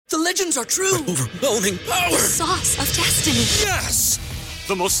The legends are true. Overwhelming power! Sauce of destiny. Yes!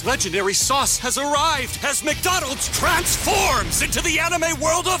 The most legendary sauce has arrived as McDonald's transforms into the anime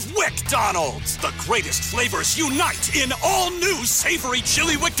world of WickDonald's. The greatest flavors unite in all new savory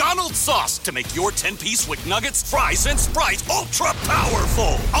chili McDonald's sauce to make your 10-piece Wick Nuggets, fries, and Sprite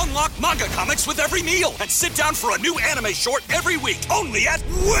ultra-powerful. Unlock manga comics with every meal and sit down for a new anime short every week only at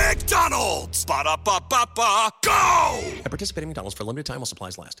WickDonald's. Ba-da-ba-ba-ba, go! At participating McDonald's for a limited time while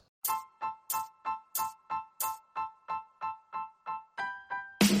supplies last.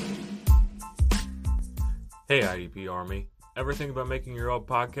 Hey IDP Army, ever think about making your own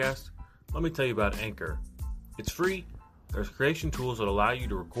podcast? Let me tell you about Anchor. It's free. There's creation tools that allow you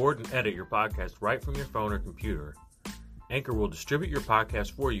to record and edit your podcast right from your phone or computer. Anchor will distribute your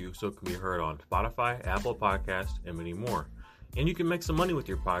podcast for you so it can be heard on Spotify, Apple Podcasts, and many more. And you can make some money with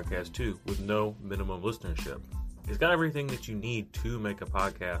your podcast too with no minimum listenership. It's got everything that you need to make a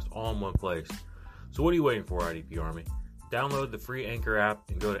podcast all in one place. So what are you waiting for, IDP Army? Download the free Anchor app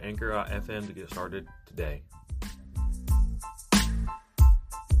and go to anchor.fm to get started today.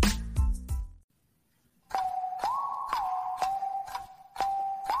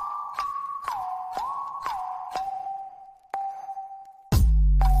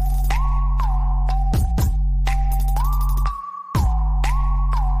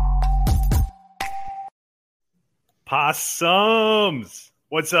 Possums!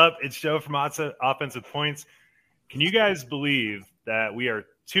 What's up? It's Joe from Offensive Points. Can you guys believe that we are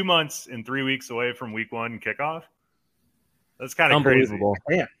 2 months and 3 weeks away from week one kickoff? That's kind of crazy.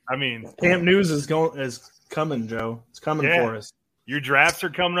 Damn. I mean, camp news is coming, Joe. It's coming for us. Your drafts are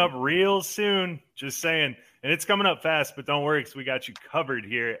coming up real soon. Just saying. And it's coming up fast, but don't worry because we got you covered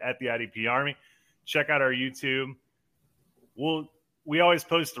here at the IDP Army. Check out our YouTube. We always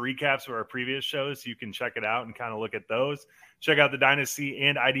post the recaps of our previous shows, so you can check it out and kind of look at those. Check out the Dynasty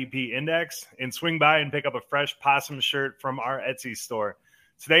and IDP Index and swing by and pick up a fresh Possum shirt from our Etsy store.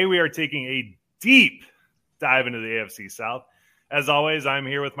 Today, we are taking a deep dive into the AFC South. As always, I'm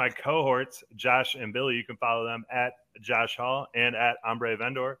here with my cohorts, Josh and Billy. You can follow them at Josh Hall and at Ombre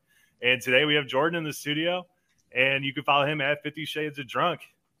Vendor. And today, we have Jordan in the studio, and you can follow him at 50 Shades of Drunk.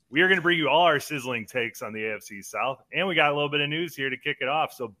 We are going to bring you all our sizzling takes on the AFC South, and we got a little bit of news here to kick it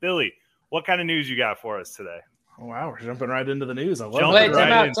off. So, Billy, what kind of news you got for us today? Oh, wow, we're jumping right into the news. I love it.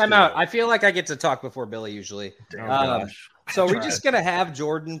 Wait, time out. I feel like I get to talk before Billy usually. So we're just going to have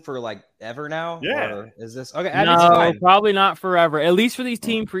Jordan for like ever now? Yeah. Or is this okay? No, probably not forever. At least for these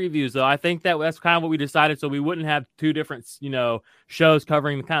team previews, though. I think that's kind of what we decided, so we wouldn't have two different, shows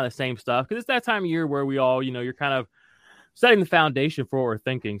covering kind of the same stuff. Because it's that time of year where we all, you're kind of setting the foundation for what we're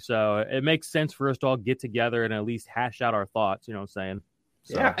thinking. So it makes sense for us to all get together and at least hash out our thoughts. You know what I'm saying?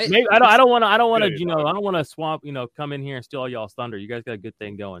 So Yeah. maybe I don't want to swamp, come in here and steal all y'all's thunder. You guys got a good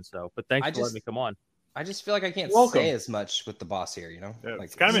thing going. So, but thanks for letting me come on. I just feel like I can't say as much with the boss here, Yeah,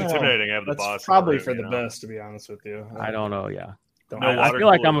 it's kind of intimidating to have the That's boss. probably for the best, to be honest with you. I don't know. Yeah. I feel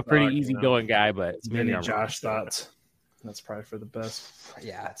like I'm a pretty easygoing guy, but maybe Josh thoughts. That's probably for the best.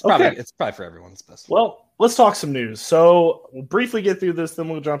 Yeah, it's probably for everyone's best. Well, let's talk some news. So we'll briefly get through this, then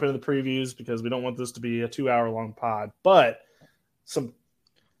we'll jump into the previews because we don't want this to be a 2-hour-long pod. But some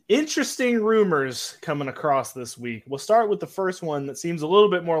interesting rumors coming across this week. We'll start with the first one that seems a little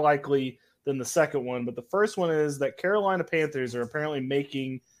bit more likely than the second one. But the first one is that Carolina Panthers are apparently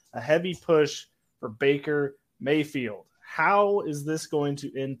making a heavy push for Baker Mayfield. How is this going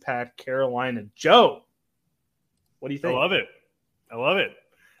to impact Carolina? Joe, what do you think? I love it.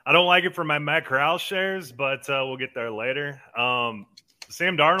 I don't like it for my Matt Corral shares, but we'll get there later.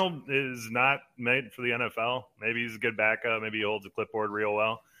 Sam Darnold is not made for the NFL. Maybe he's a good backup. Maybe he holds a clipboard real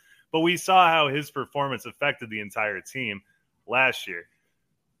well. But we saw how his performance affected the entire team last year.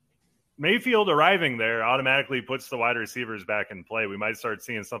 Mayfield arriving there automatically puts the wide receivers back in play. We might start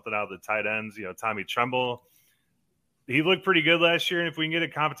seeing something out of the tight ends. Tommy Tremble, he looked pretty good last year, and if we can get a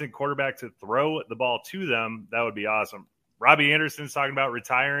competent quarterback to throw the ball to them, that would be awesome. Robbie Anderson's talking about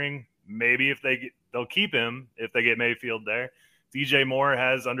retiring. Maybe they'll keep him if they get Mayfield there. DJ Moore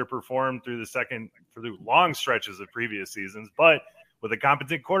has underperformed through long stretches of previous seasons, but with a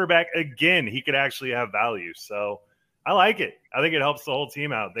competent quarterback, again, he could actually have value. So I like it. I think it helps the whole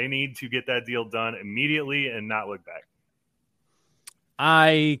team out. They need to get that deal done immediately and not look back.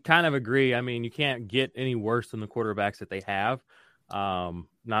 I kind of agree. I mean, you can't get any worse than the quarterbacks that they have.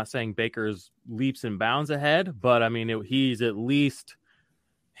 Not saying Baker's leaps and bounds ahead, but I mean, he's at least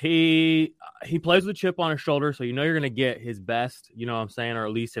he plays with a chip on his shoulder, so you're going to get his best. You know what I'm saying, or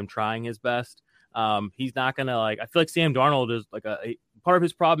at least him trying his best. He's not going to I feel like Sam Darnold is like a part of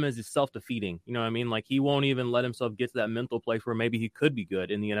his problem is self-defeating. You know what I mean? Like, he won't even let himself get to that mental place where maybe he could be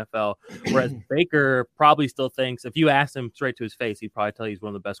good in the NFL. Whereas Baker probably still thinks, if you ask him straight to his face, he'd probably tell you he's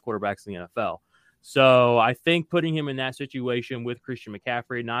one of the best quarterbacks in the NFL. So I think putting him in that situation with Christian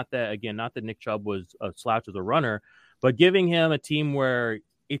McCaffrey, not that Nick Chubb was a slouch as a runner, but giving him a team where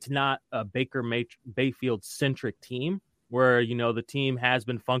it's not a Baker Mayfield-centric team, where, you know, the team has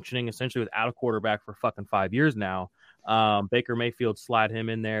been functioning essentially without a quarterback for fucking 5 years now. Baker Mayfield slide him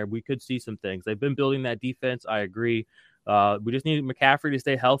in there. We could see some things. They've been building that defense. I agree. We just need McCaffrey to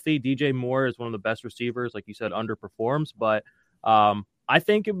stay healthy. DJ Moore is one of the best receivers, like you said, underperforms, but I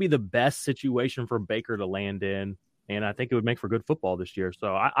think it'd be the best situation for Baker to land in, and I think it would make for good football this year.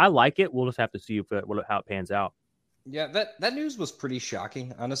 So I like it. We'll just have to see how it pans out. Yeah, that news was pretty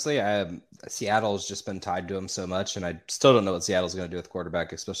shocking, honestly. Seattle has just been tied to him so much, and I still don't know what Seattle's going to do with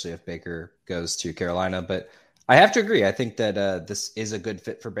quarterback, especially if Baker goes to Carolina. But I have to agree. I think that this is a good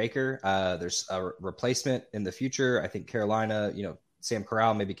fit for Baker. There's a replacement in the future. I think Carolina, you know, Sam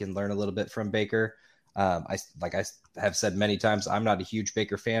Corral maybe can learn a little bit from Baker. I have said many times, I'm not a huge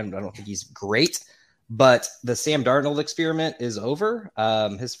Baker fan. I don't think he's great. But the Sam Darnold experiment is over.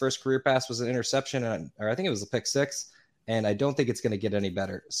 His first career pass was an interception, or I think it was a pick six, and I don't think it's going to get any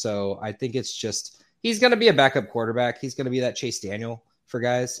better. So I think it's just he's going to be a backup quarterback. He's going to be that Chase Daniel for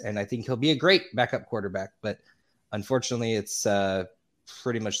guys, and I think he'll be a great backup quarterback. But unfortunately, it's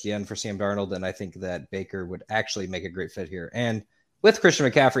pretty much the end for Sam Darnold, and I think that Baker would actually make a great fit here. And with Christian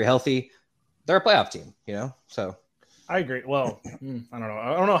McCaffrey healthy, they're a playoff team, you know? So I agree. Well, I don't know.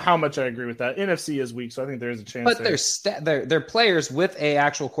 I don't know how much I agree with that. NFC is weak, so I think there is a chance. But they're players with a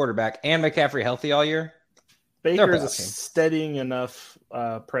actual quarterback and McCaffrey healthy all year. Baker is a steadying enough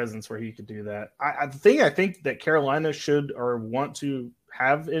presence where he could do that. I think that Carolina should or want to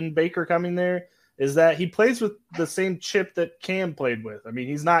have in Baker coming there is that he plays with the same chip that Cam played with. I mean,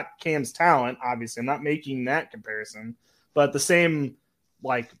 he's not Cam's talent, obviously. I'm not making that comparison, but the same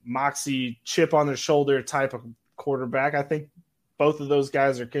like moxie chip on their shoulder type of quarterback. I think both of those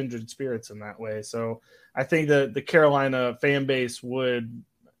guys are kindred spirits in that way. So I think that the Carolina fan base would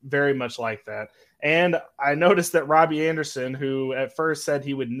very much like that. And I noticed that Robbie Anderson, who at first said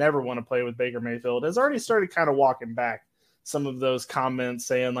he would never want to play with Baker Mayfield, has already started kind of walking back some of those comments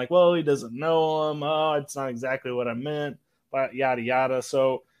saying like, well, he doesn't know him. Oh, it's not exactly what I meant, but yada, yada.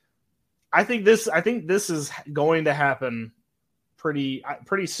 So I think this is going to happen pretty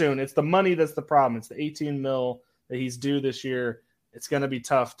soon. It's the money that's the problem. It's the 18 mil that he's due this year. It's going to be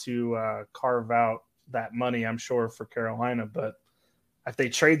tough to carve out that money, I'm sure, for Carolina. But if they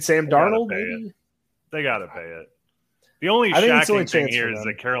trade Sam Darnold, they got to pay it. The only shocking thing here is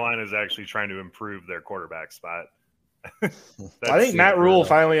that Carolina is actually trying to improve their quarterback spot. I think Matt Rule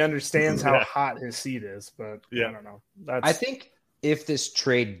finally understands how hot his seat is, but yeah. I don't know. I think if this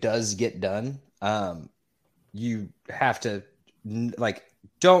trade does get done, you have to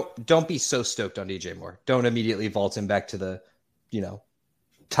don't be so stoked on DJ Moore. Don't immediately vault him back to the,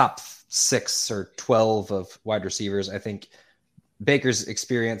 top 6 or 12 of wide receivers. I think Baker's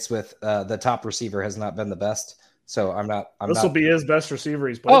experience with the top receiver has not been the best. So this will be his best receiver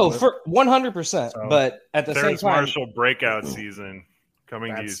he's played with. For 100%. So, but at the same time, Marshall breakout season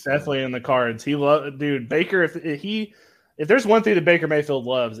coming to you. That's definitely in the cards. Baker, if there's one thing that Baker Mayfield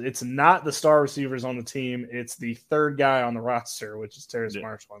loves, it's not the star receivers on the team. It's the third guy on the roster, which is Terrace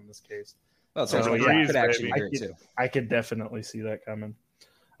Marshall in this case. Well, I could definitely see that coming.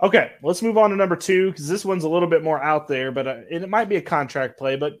 Okay, let's move on to number 2 because this one's a little bit more out there, but it might be a contract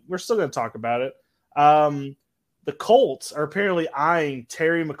play, but we're still going to talk about it. The Colts are apparently eyeing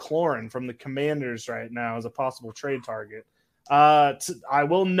Terry McLaurin from the Commanders right now as a possible trade target. I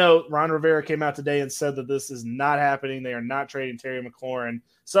will note Ron Rivera came out today and said that this is not happening. They are not trading Terry McLaurin.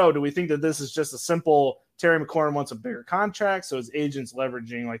 So do we think that this is just a simple Terry McLaurin wants a bigger contract, so his agent's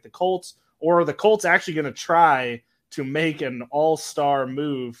leveraging like the Colts, or are the Colts actually going to try to make an all-star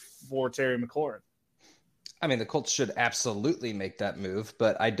move for Terry McLaurin? I mean, the Colts should absolutely make that move,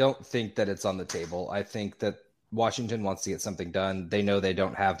 but I don't think that it's on the table. I think that Washington wants to get something done. They know they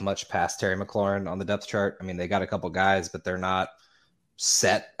don't have much past Terry McLaurin on the depth chart. I mean, they got a couple guys, but they're not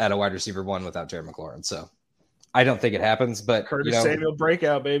set at a wide receiver 1 without Terry McLaurin. So I don't think it happens. But Curtis Samuel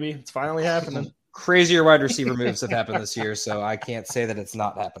breakout, baby. It's finally happening. Crazier wide receiver moves have happened this year, so I can't say that it's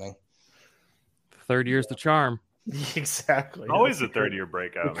not happening. Third year's the charm. Exactly. Always a third-year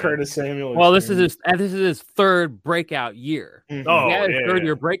breakout. Curtis Samuel. Well, this is his third breakout year. Mm-hmm. Oh, he had his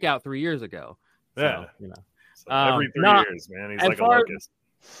third-year breakout 3 years ago. Yeah, so, So every 3 years, man, he's like a locust.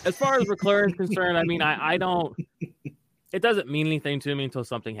 As far as McLaurin's concerned, I mean, I don't. it doesn't mean anything to me until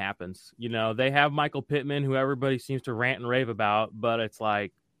something happens. You know, they have Michael Pittman, who everybody seems to rant and rave about, but it's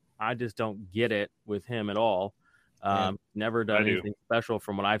like, I just don't get it with him at all. Never done anything special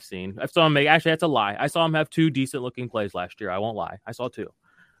from what I've seen. I saw him actually, that's a lie. I saw him have 2 decent looking plays last year. I won't lie. I saw 2.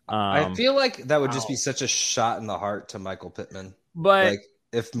 I feel like that would just be such a shot in the heart to Michael Pittman. But, like,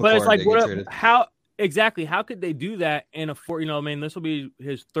 if but it's like, how could they do that in a 4, this will be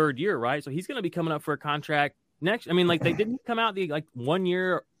his 3rd year, right? So he's going to be coming up for a contract next. I mean, like, they didn't come out 1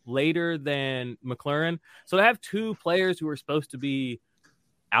 year later than McLaurin. So to have 2 players who are supposed to be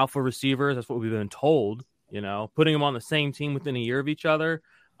alpha receivers, that's what we've been told, putting them on the same team within a year of each other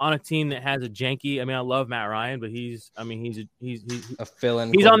on a team that has a janky. I mean, I love Matt Ryan, but he's a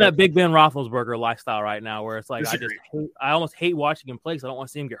fill-in. He's on that Big Ben Roethlisberger lifestyle right now, where it's like I almost hate watching him play because I don't want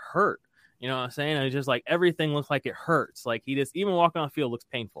to see him get hurt. You know what I'm saying? And it's just like everything looks like it hurts. Like he just even walking on the field looks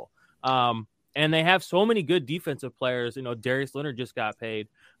painful. And they have so many good defensive players. Darius Leonard just got paid.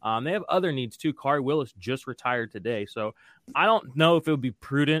 They have other needs too. Kari Willis just retired today. So I don't know if it would be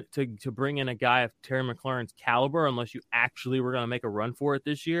prudent to bring in a guy of Terry McLaurin's caliber unless you actually were going to make a run for it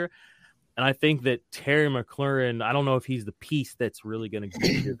this year. And I think that Terry McLaurin, I don't know if he's the piece that's really going to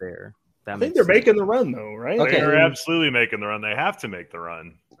get you there. I think they're making the run though, right? Okay. They're absolutely making the run. They have to make the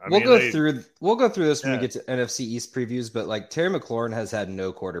run. We'll go through this when we get to NFC East previews, but like Terry McLaurin has had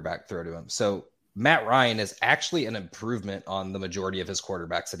no quarterback throw to him. So Matt Ryan is actually an improvement on the majority of his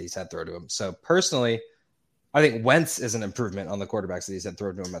quarterbacks that he's had throw to him. So personally, I think Wentz is an improvement on the quarterbacks that he's had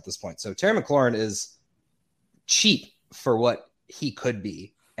throw to him at this point. So Terry McLaurin is cheap for what he could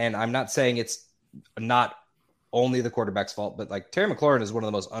be. And I'm not saying it's not only the quarterback's fault, but like Terry McLaurin is one of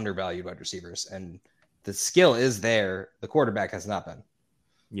the most undervalued wide receivers, and the skill is there. The quarterback has not been.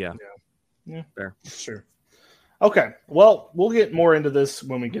 Yeah. Fair. Sure. Okay. Well, we'll get more into this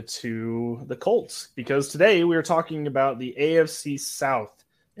when we get to the Colts, because today we are talking about the AFC South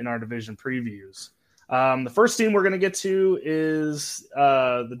in our division previews. The first team we're going to get to is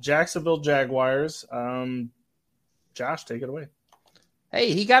the Jacksonville Jaguars. Josh, take it away.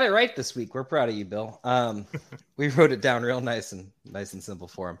 Hey, he got it right this week. We're proud of you, Bill. We wrote it down real nice and simple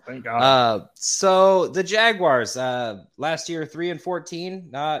for him. Thank God. So the Jaguars, last year 3-14,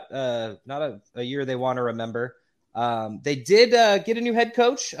 not a year they want to remember. They did get a new head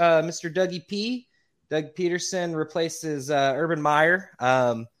coach, Mr. Dougie P. Doug Peterson replaces Urban Meyer.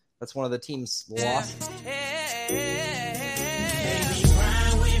 That's one of the team's lost.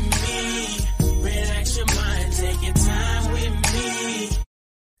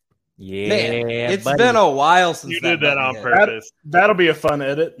 Yeah, man, it's been a while since you did that on purpose. That'll be a fun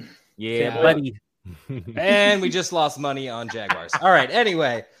edit. Yeah, buddy. And we just lost money on Jaguars. All right.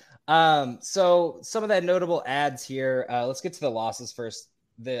 Anyway, so some of that notable ads here. Let's get to the losses first.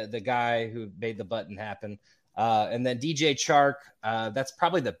 The guy who made the button happen, and then DJ Chark. That's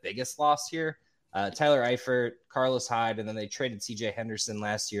probably the biggest loss here. Tyler Eifert, Carlos Hyde, and then they traded CJ Henderson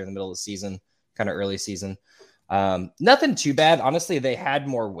last year in the middle of the season, kind of early season. Nothing too bad. Honestly, they had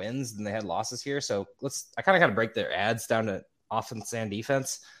more wins than they had losses here. So I kind of got to break their ads down to offense and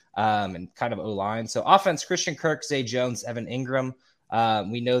defense, and kind of O-line. So offense, Christian Kirk, Zay Jones, Evan Ingram.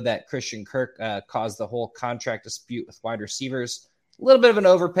 We know that Christian Kirk caused the whole contract dispute with wide receivers. A little bit of an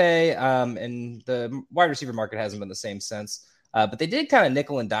overpay, and the wide receiver market hasn't been the same since. But they did kind of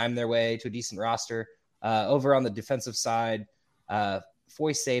nickel and dime their way to a decent roster. Over on the defensive side,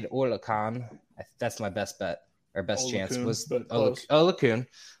 Foysaid Olakan, that's my best bet. Our best chance was Olakun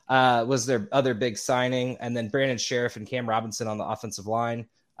was their other big signing. And then Brandon Sheriff and Cam Robinson on the offensive line.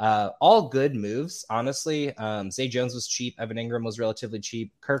 All good moves, honestly. Zay Jones was cheap. Evan Ingram was relatively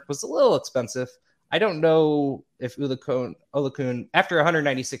cheap. Kirk was a little expensive. I don't know if Olakun, after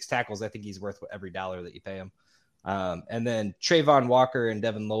 196 tackles, I think he's worth every dollar that you pay him. And then Trayvon Walker and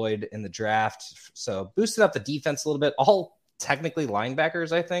Devin Lloyd in the draft. So boosted up the defense a little bit. All technically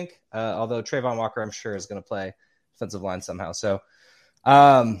linebackers, I think. Although Trayvon Walker, I'm sure, is going to play defensive line somehow. So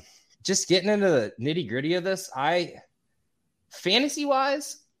just getting into the nitty gritty of this, fantasy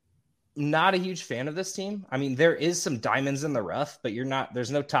wise, not a huge fan of this team. I mean, there is some diamonds in the rough, but there's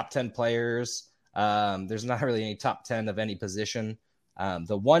no top 10 players. There's not really any top 10 of any position.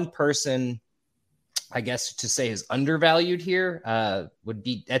 The one person, I guess, to say is undervalued here would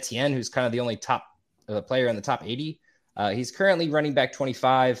be Etienne, who's kind of the only top player in the top 80. He's currently running back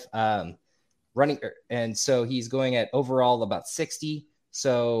 25, and so he's going at overall about 60.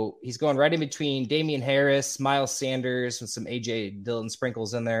 So he's going right in between Damian Harris, Miles Sanders, and some AJ Dillon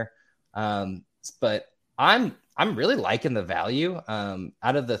sprinkles in there. But I'm really liking the value.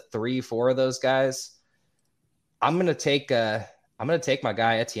 Out of the 3-4 of those guys, I'm gonna take I'm going to take my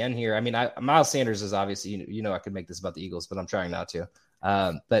guy Etienne here. I mean, Miles Sanders is obviously, I could make this about the Eagles, but I'm trying not to.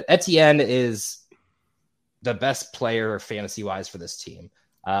 But Etienne is the best player fantasy wise for this team.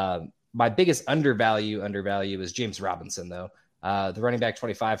 My biggest undervalue is James Robinson, though. The running back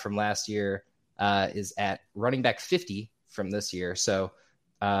 25 from last year is at running back 50 from this year. So,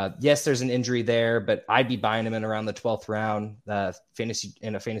 yes, there's an injury there, but I'd be buying him in around the 12th round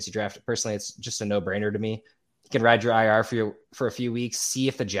in a fantasy draft. Personally, it's just a no-brainer to me. You can ride your IR for a few weeks, see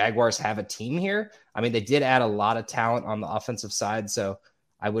if the Jaguars have a team here. I mean, they did add a lot of talent on the offensive side, so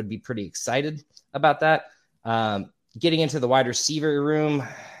I would be pretty excited about that. Getting into the wide receiver room,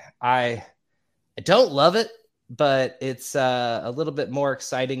 I don't love it, but it's a little bit more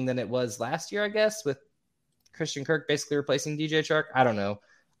exciting than it was last year, I guess, with Christian Kirk basically replacing DJ Chark. I don't know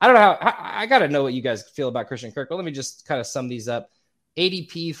how I got to know what you guys feel about Christian Kirk, but let me just kind of sum these up.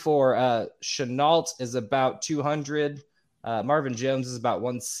 ADP for Chenault is about 200. Marvin Jones is about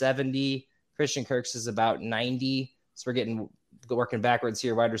 170. Christian Kirk's is about 90. So we're working backwards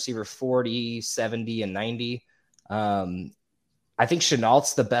here. Wide receiver 40, 70, and 90. I think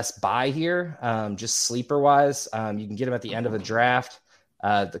Chenault's the best buy here, just sleeper-wise. You can get him at the end of a draft.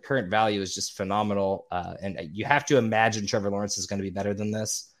 The current value is just phenomenal, and you have to imagine Trevor Lawrence is going to be better than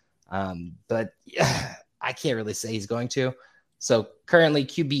this. But I can't really say he's going to. So currently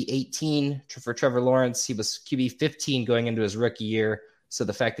QB 18 for Trevor Lawrence. He was QB 15 going into his rookie year. So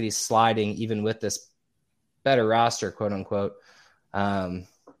the fact that he's sliding even with this better roster, quote unquote. I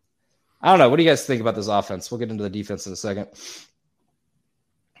don't know. What do you guys think about this offense? We'll get into the defense in a second.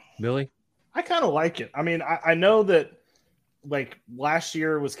 Billy? I kind of like it. I mean, I know that like last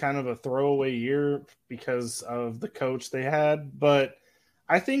year was kind of a throwaway year because of the coach they had, but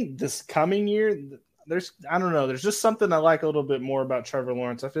I think this coming year, there's just something I like a little bit more about Trevor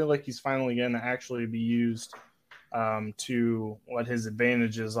Lawrence. I feel like he's finally going to actually be used to what his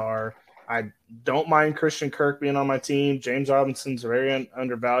advantages are. I don't mind Christian Kirk being on my team. James Robinson's very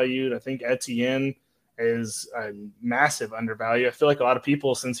undervalued. I think Etienne is a massive undervalue. I feel like a lot of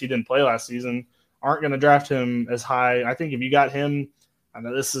people, since he didn't play last season, aren't going to draft him as high. I think if you got him, I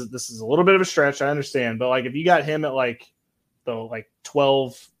know this is a little bit of a stretch, I understand, but like if you got him at like the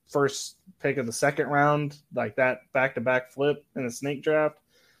 12 first pick of the second round, like that back-to-back flip in a snake draft,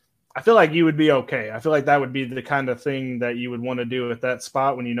 I feel like you would be okay. I feel like that would be the kind of thing that you would want to do at that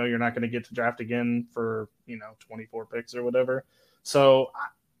spot when you know you're not going to get to draft again for 24 picks or whatever. So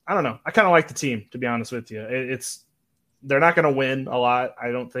I don't know. I kind of like the team, to be honest with you. They're not going to win a lot,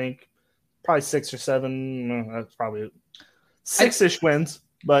 I don't think. Probably 6 or 7. That's probably 6-ish wins,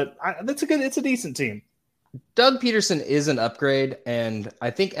 but it's a decent team. Doug Peterson is an upgrade, and I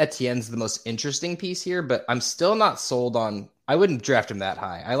think Etienne's the most interesting piece here, but I'm still not sold on – I wouldn't draft him that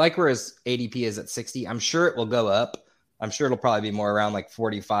high. I like where his ADP is at 60. I'm sure it will go up. I'm sure it'll probably be more around like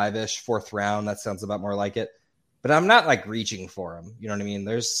 45-ish, fourth round. That sounds about more like it. But I'm not like reaching for him. You know what I mean?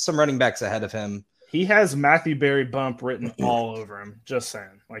 There's some running backs ahead of him. He has Matthew Berry bump written all over him. Just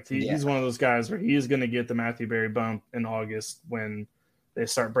saying. Like he's one of those guys where he is going to get the Matthew Berry bump in August when they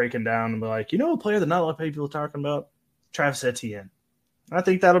start breaking down and be like, a player that not a lot of people are talking about? Travis Etienne. I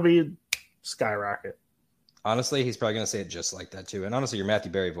think that'll be skyrocket. Honestly, he's probably going to say it just like that too. And honestly, your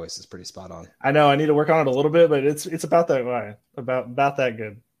Matthew Berry voice is pretty spot on. I know. I need to work on it a little bit, but it's about that way. About that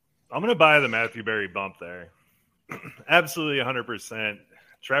good. I'm going to buy the Matthew Berry bump there. Absolutely 100%.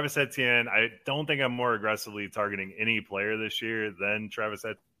 Travis Etienne, I don't think I'm more aggressively targeting any player this year than Travis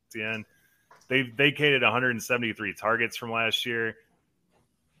Etienne. They vacated 173 targets from last year.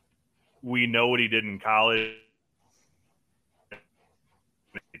 We know what he did in college.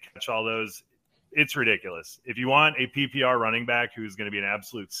 Catch all those. It's ridiculous. If you want a PPR running back who's going to be an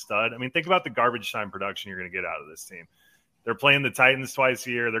absolute stud, I mean, think about the garbage time production you're going to get out of this team. They're playing the Titans twice a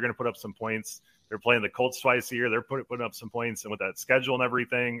year. They're going to put up some points. They're playing the Colts twice a year. They're putting up some points. And with that schedule and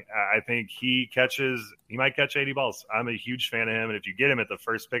everything, I think he might catch 80 balls. I'm a huge fan of him. And if you get him at the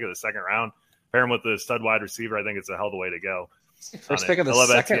first pick of the second round, pair him with the stud wide receiver, I think it's a hell of a way to go. First pick of the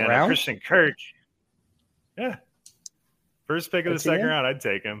second round? Christian Kirk. Yeah. First pick of the second round, I'd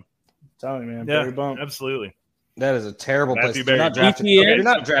take him. I'm telling you, man. Yeah, Berry bump. Absolutely. That is a terrible place. Berry. You're not drafting him. You're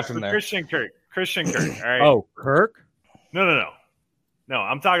not drafting him there. Christian Kirk. All right. Oh, Kirk? No,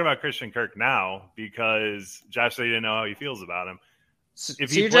 I'm talking about Christian Kirk now because Josh said he didn't know how he feels about him. So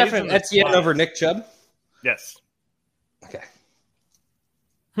you're drafting Etienne over Nick Chubb? Yes. Okay.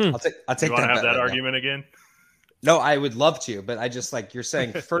 I'll take you want to have that argument again? No, I would love to, but I just like you're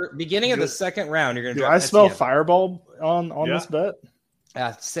saying for beginning of the second round, you're going to draft I smell Etienne. fireball on this bet?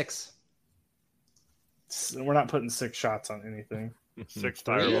 6. We're not putting 6 shots on anything. 6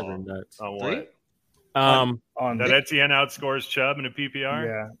 fireballs. On what? on that Etienne outscores Chubb in a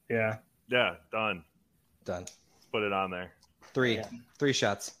PPR. Yeah. Done. Let's Put it on there. three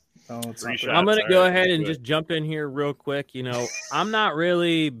shots. Oh, it's Three not shots. I'm going to All go right, ahead let's and do it. just jump in here real quick. I'm not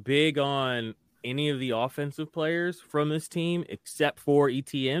really big on any of the offensive players from this team except for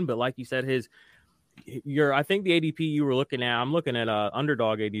ETN. But like you said, I think the ADP you were looking at, I'm looking at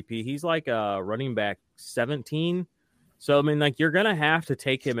underdog ADP. He's like a running back 17. So, I mean, like you're going to have to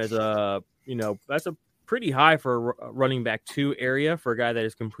take him as that's a pretty high for a running back 2 area for a guy that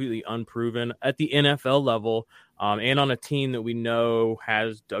is completely unproven at the NFL level. And on a team that we know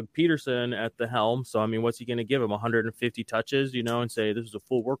has Doug Peterson at the helm. So, I mean, what's he going to give him? 150 touches, and say this is a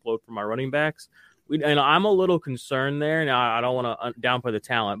full workload for my running backs. And I'm a little concerned there. Now, I don't want to downplay the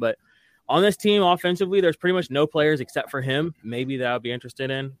talent, but on this team offensively, there's pretty much no players except for him. Maybe that I would be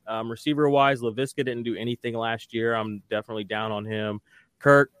interested in. Receiver-wise, LaVisca didn't do anything last year. I'm definitely down on him.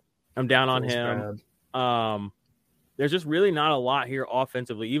 Kirk, I'm down on him. There's just really not a lot here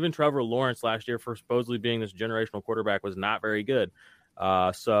offensively. Even Trevor Lawrence last year, for supposedly being this generational quarterback, was not very good.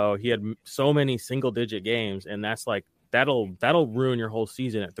 So he had so many single-digit games, and that's like that'll ruin your whole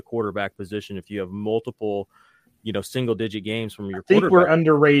season at the quarterback position if you have multiple, single-digit games from your quarterback. I think we're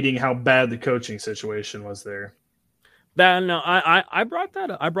underrating how bad the coaching situation was there. I brought that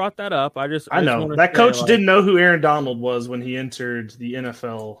up. I know that coach didn't know who Aaron Donald was when he entered the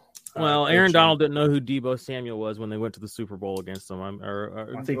NFL. Aaron Donald didn't know who Deebo Samuel was when they went to the Super Bowl against him.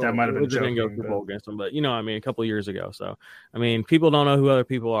 I think that might have been joking. Go Super Bowl against him, but a couple of years ago. So, I mean, people don't know who other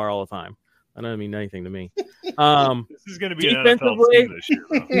people are all the time. That doesn't mean anything to me. This is going to be an NFL team this year,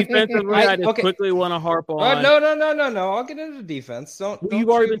 though. Defensively, I just quickly want to harp on. No. I'll get into defense. You've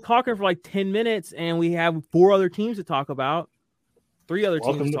already been talking for like 10 minutes, and we have 4 other teams to talk about. 3 other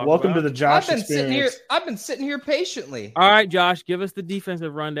teams. Welcome to the Josh experience. I've been sitting here patiently. All right, Josh, give us the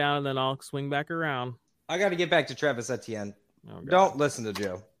defensive rundown, and then I'll swing back around. I got to get back to Travis Etienne. Oh, don't listen to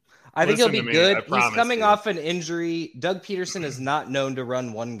Joe. I think he'll be good. He's coming off an injury. Doug Peterson is not known to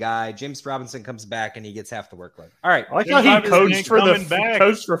run one guy. James Robinson comes back and he gets half the workload. All right. I like how he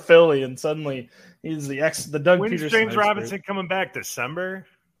coached for Philly, and suddenly he's the Doug When's Peterson. James Robinson coming back? December?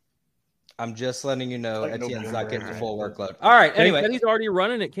 I'm just letting you know Etienne's not getting the full workload. All right. Anyway, he's already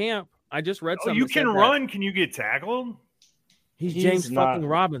running at camp. I just read something. You can run. Can you get tackled? He's James fucking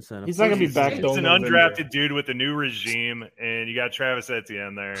Robinson. He's not going to be back. He's an undrafted dude with a new regime, and you got Travis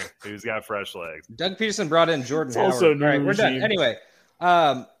Etienne there, who's got fresh legs. Doug Peterson brought in Jordan Howard. Also all right, we're done. Anyway,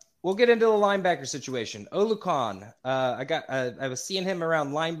 we'll get into the linebacker situation. Oluokun, I was seeing him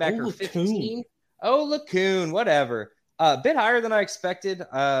around linebacker 15. Oluokun, whatever. A bit higher than I expected.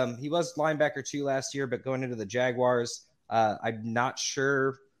 He was linebacker 2 last year, but going into the Jaguars, I'm not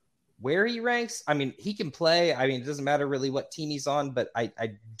sure where he ranks. I mean, he can play. I mean, it doesn't matter really what team he's on, but I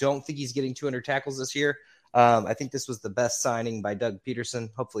don't think he's getting 200 tackles this year. I think this was the best signing by Doug Peterson.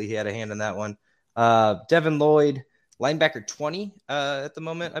 Hopefully he had a hand in that one. Devin Lloyd, linebacker 20 at the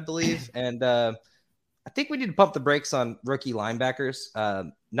moment, I believe. And I think we need to pump the brakes on rookie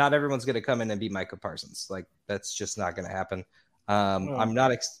linebackers. Not everyone's going to come in and be Micah Parsons. Like, that's just not going to happen.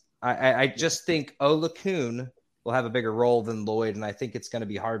 I just think Oluokun will have a bigger role than Lloyd, and I think it's going to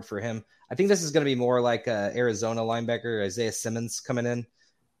be hard for him. I think this is going to be more like Arizona linebacker Isaiah Simmons coming in.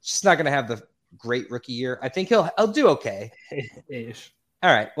 Just not going to have the great rookie year. I think he'll do okay.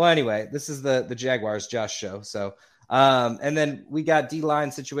 All right. Well, anyway, this is the Jaguars Josh show. So, and then we got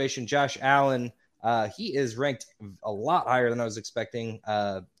D-line situation. Josh Allen, he is ranked a lot higher than I was expecting,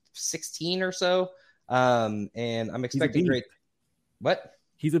 16 or so. And I'm expecting great. What?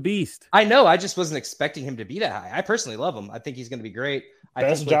 He's a beast. I know. I just wasn't expecting him to be that high. I personally love him. I think he's going to be great.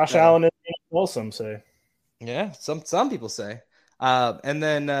 Best Josh Allen in the NFL, some say. Yeah, some people say. And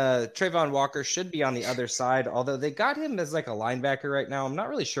then Trayvon Walker should be on the other side, although they got him as like a linebacker right now. I'm not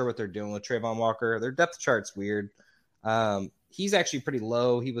really sure what they're doing with Trayvon Walker. Their depth chart's weird. He's actually pretty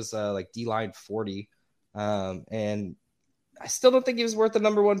low. He was like D-line 40. And I still don't think he was worth the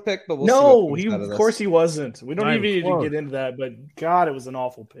number 1 pick, but we'll see. Of course he wasn't. We don't even need to get into that, but God, it was an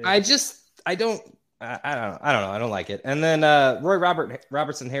awful pick. I don't know. I don't like it. And then Roy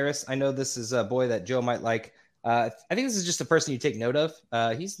Robertson Harris. I know this is a boy that Joe might like. I think this is just a person you take note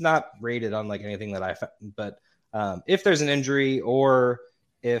of. He's not rated on like anything that I found, but if there's an injury or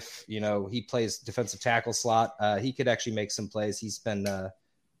if he plays defensive tackle slot, he could actually make some plays. He's been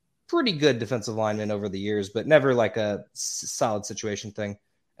pretty good defensive lineman over the years, but never like a solid situation thing.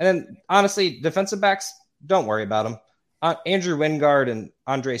 And then honestly, defensive backs, don't worry about them. Andrew Wingard and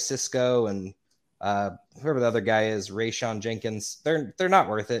Andre Sisco and whoever the other guy is, Rayshon Jenkins, they're not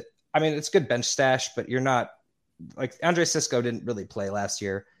worth it. I mean, it's good bench stash, but you're not like Andre Sisco didn't really play last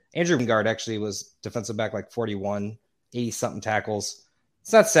year. Andrew Wingard actually was defensive back like 41, 80-something tackles.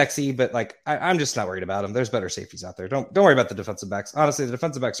 It's not sexy, but like I'm just not worried about him. There's better safeties out there. Don't worry about the defensive backs. Honestly, the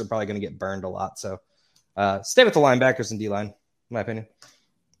defensive backs are probably going to get burned a lot. So stay with the linebackers and D-line, in my opinion.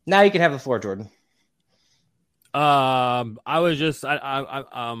 Now you can have the floor, Jordan. I was just,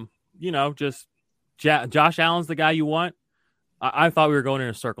 Josh Allen's the guy you want. I thought we were going in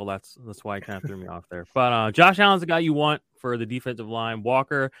a circle. That's why it kind of threw me off there. But Josh Allen's the guy you want for the defensive line.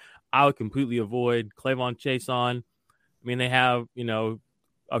 Walker, I would completely avoid. Clavon Chason. I mean, they have,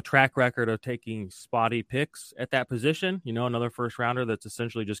 a track record of taking spotty picks at that position. Another first rounder that's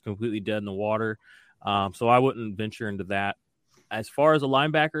essentially just completely dead in the water. So I wouldn't venture into that. As far as the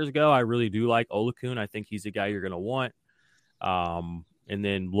linebackers go, I really do like Olakun. I think he's the guy you're going to want. And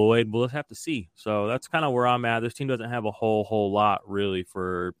then Lloyd, we'll just have to see. So that's kind of where I'm at. This team doesn't have a whole lot really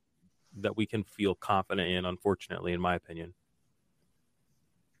for that we can feel confident in, unfortunately, in my opinion.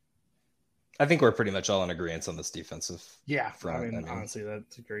 I think we're pretty much all in agreement on this defensive. Yeah, front. Honestly,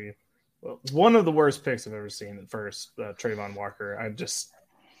 that's agree. Well, one of the worst picks I've ever seen at first, Trayvon Walker. It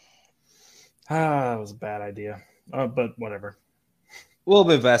was a bad idea, but whatever. We'll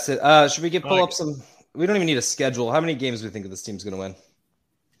move past it. Should we pull up some? We don't even need a schedule. How many games do we think this team's going to win?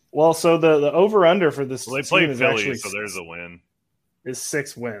 Well, so the over-under for this they team play is Philly, actually so there's a win. Is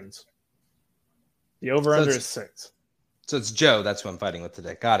 6 wins. The over-under is 6. So it's Joe. That's who I'm fighting with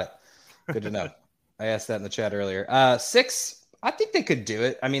today. Got it. Good to know. I asked that in the chat earlier. 6. I think they could do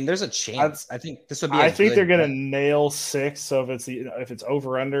it. I mean, there's a chance. I think this would be. I think they're going to nail 6. So if it's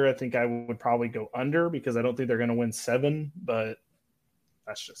over/under, I think I would probably go under because I don't think they're going to win 7. But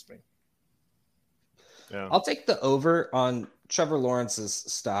that's just me. Yeah. I'll take the over on Trevor Lawrence's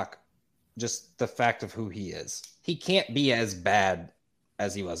stock. Just the fact of who he is. He can't be as bad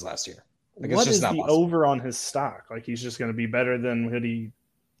as he was last year. Like, what is the possible. Over on his stock? Like he's just going to be better than what he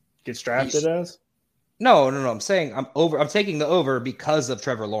gets drafted as? No. I'm saying I'm taking the over because of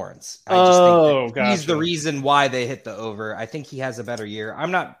Trevor Lawrence. I just think he's the reason why they hit the over. I think he has a better year.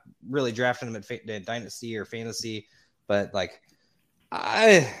 I'm not really drafting him in Dynasty or Fantasy, but like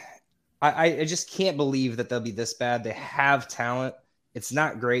I just can't believe that they'll be this bad. They have talent. It's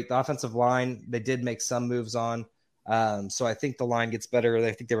not great. The offensive line, they did make some moves on. So I think the line gets better.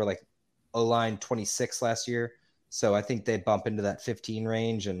 I think they were like O-line 26 last year. So I think they bump into that 15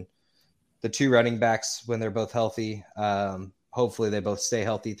 range. And the 2 running backs, when they're both healthy, hopefully they both stay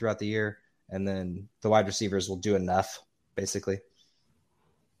healthy throughout the year. And then the wide receivers will do enough, basically.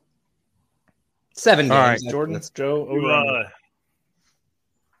 7 games. All right, Jordan, Joe,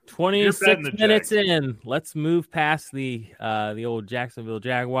 26 minutes in. Let's move past the old Jacksonville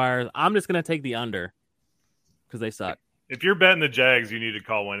Jaguars. I'm just going to take the under because they suck. If you're betting the Jags, you need to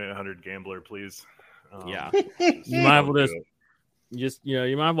call 1-800-GAMBLER, please. Yeah. You might as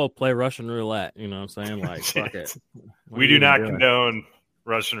well play Russian roulette. You know what I'm saying? Like, fuck it. We do not condone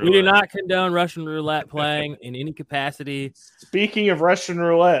Russian roulette. We do not condone Russian roulette playing in any capacity. Speaking of Russian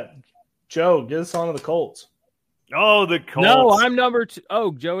roulette, Joe, get us on to the Colts. Oh, the Colts. No, I'm number 2.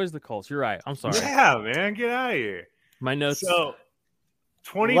 Oh, Joe is the Colts. You're right. I'm sorry. Yeah, man. Get out of here. My notes. So,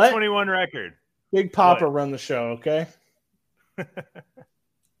 2021 record. Big Papa run the show, okay?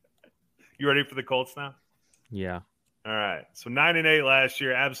 You ready for the Colts now? Yeah. All right. So 9-8 last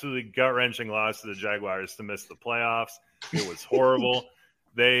year. Absolutely gut-wrenching loss to the Jaguars to miss the playoffs. It was horrible.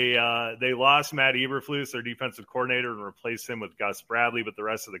 They lost Matt Eberflus, their defensive coordinator, and replaced him with Gus Bradley, but the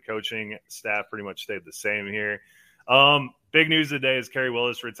rest of the coaching staff pretty much stayed the same here. Big news today is Kerry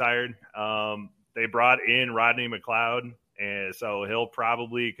Willis retired. They brought in Rodney McLeod, and so he'll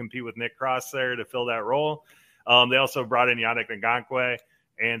probably compete with Nick Cross there to fill that role. They also brought in Yannick Ngakoue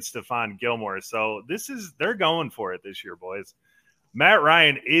and Stephon Gilmore. So they're going for it this year, boys. Matt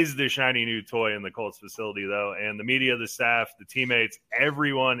Ryan is the shiny new toy in the Colts facility, though, and the media, the staff, the teammates,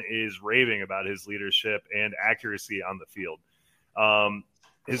 everyone is raving about his leadership and accuracy on the field.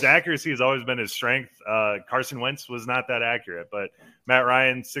 His accuracy has always been his strength. Carson Wentz was not that accurate, but Matt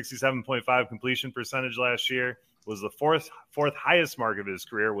Ryan, 67.5 completion percentage last year, was the fourth highest mark of his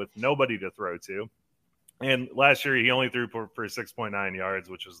career with nobody to throw to. And last year, he only threw for 6.9 yards,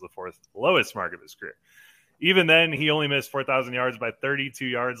 which was the 4th lowest mark of his career. Even then, he only missed 4,000 yards by 32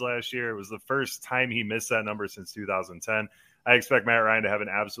 yards last year. It was the first time he missed that number since 2010. I expect Matt Ryan to have an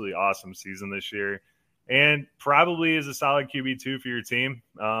absolutely awesome season this year and probably is a solid QB2 for your team.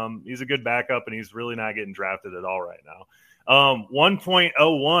 He's a good backup, and he's really not getting drafted at all right now.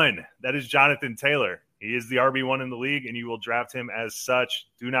 1.01, that is Jonathan Taylor. He is the RB1 in the league, and you will draft him as such.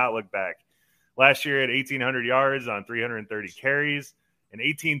 Do not look back. Last year, he had 1,800 yards on 330 carries and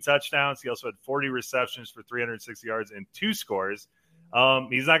 18 touchdowns. He also had 40 receptions for 360 yards and 2 scores.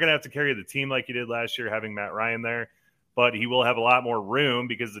 He's not going to have to carry the team like he did last year, having Matt Ryan there, but he will have a lot more room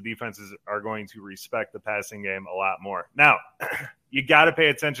because the defenses are going to respect the passing game a lot more. Now, you got to pay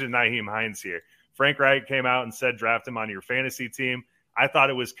attention to Nyheim Hines here. Frank Reich came out and said draft him on your fantasy team. I thought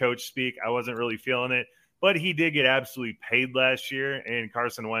it was coach speak. I wasn't really feeling it, but he did get absolutely paid last year, and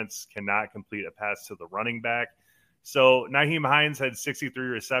Carson Wentz cannot complete a pass to the running back. So Nyheim Hines had 63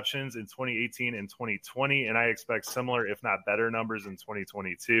 receptions in 2018 and 2020, and I expect similar, if not better, numbers in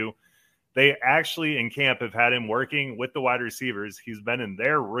 2022. They actually in camp have had him working with the wide receivers. He's been in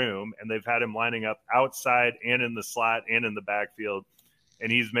their room, and they've had him lining up outside and in the slot and in the backfield,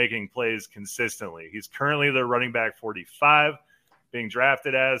 and he's making plays consistently. He's currently their running back 45, being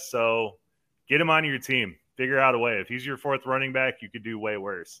drafted as, so get him on your team. Figure out a way. If he's your fourth running back, you could do way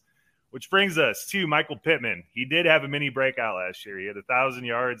worse. Which brings us to Michael Pittman. He did have a mini breakout last year. He had 1,000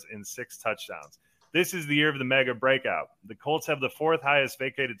 yards and 6 touchdowns. This is the year of the mega breakout. The Colts have the 4th highest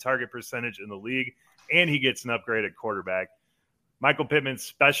vacated target percentage in the league, and he gets an upgrade at quarterback. Michael Pittman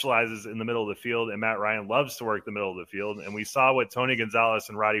specializes in the middle of the field, and Matt Ryan loves to work the middle of the field. And we saw what Tony Gonzalez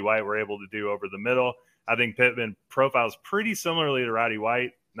and Roddy White were able to do over the middle. I think Pittman profiles pretty similarly to Roddy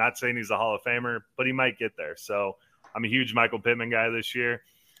White. Not saying he's a Hall of Famer, but he might get there. So I'm a huge Michael Pittman guy this year.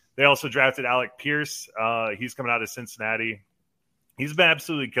 They also drafted Alec Pierce. He's coming out of Cincinnati. He's been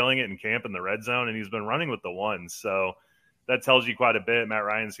absolutely killing it in camp in the red zone, and he's been running with the ones. So that tells you quite a bit. Matt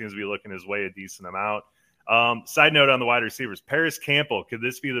Ryan seems to be looking his way a decent amount. Side note on the wide receivers, Paris Campbell, could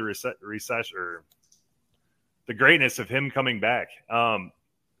this be the recession or the greatness of him coming back?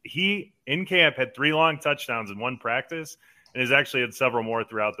 He, in camp, had 3 long touchdowns in one practice and has actually had several more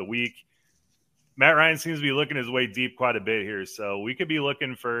throughout the week. Matt Ryan seems to be looking his way deep quite a bit here, so we could be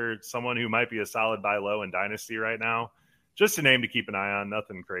looking for someone who might be a solid buy low in Dynasty right now. Just a name to keep an eye on,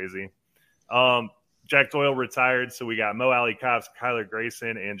 nothing crazy. Jack Doyle retired, so we got Mo Alley Cox, Kyler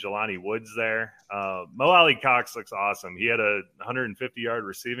Grayson, and Jelani Woods there. Mo Alley Cox looks awesome. He had a 150-yard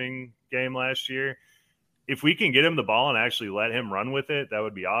receiving game last year. If we can get him the ball and actually let him run with it, that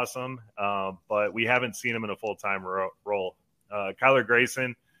would be awesome. But we haven't seen him in a full-time role. Kyler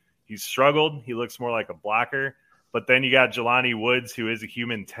Grayson, he's struggled. He looks more like a blocker. But then you got Jelani Woods, who is a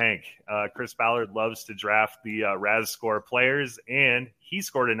human tank. Chris Ballard loves to draft the RAS score players, and he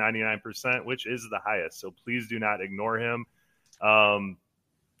scored a 99%, which is the highest. So please do not ignore him.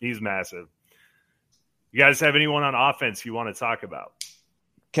 He's massive. You guys have anyone on offense you want to talk about?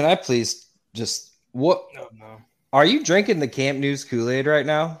 Can I please just what? No. Are you drinking the Camp News Kool-Aid right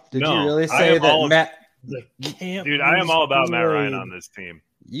now? Did No, you really say that Matt? Dude, I am all about Matt Ryan on this team.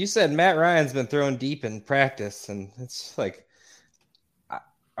 You said Matt Ryan's been thrown deep in practice, and it's like,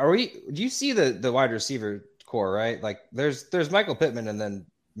 do you see the wide receiver core, right? Like there's Michael Pittman and then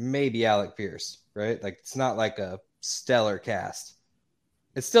maybe Alec Pierce, right? Like it's not like a stellar cast.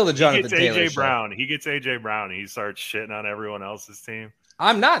 It's still the Jonathan Taylor show. Brown. He gets AJ Brown. And he starts shitting on everyone else's team.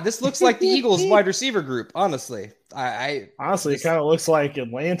 I'm not. This looks like the Eagles wide receiver group, honestly. Honestly, it kind of looks like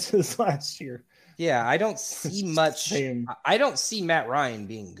Atlanta's last year. Yeah, I don't see much. Same. I don't see Matt Ryan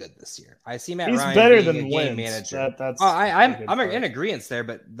being good this year. I see Matt He's Ryan better being than a game Wentz. manager. I'm in agreement there,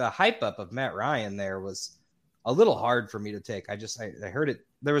 but the hype up of Matt Ryan there was a little hard for me to take. I heard it.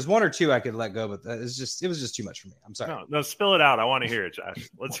 There was 1 or 2 I could let go, but it was just too much for me. I'm sorry. No, spill it out. I want to hear it, Josh.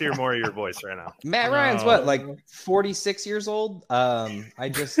 Let's hear more of your voice right now. Matt Ryan's what, like 46 years old?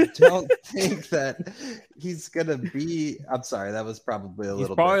 I just don't think that he's gonna be. I'm sorry, that was probably a little.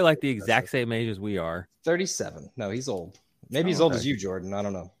 He's probably bit like the exact same age as we are. 37. No, he's old. Maybe he's old as you, Jordan. I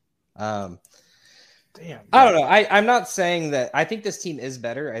don't know. Damn. I don't know. I'm not saying that. I think this team is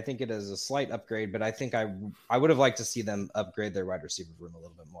better. I think it is a slight upgrade, but I think I would have liked to see them upgrade their wide receiver room a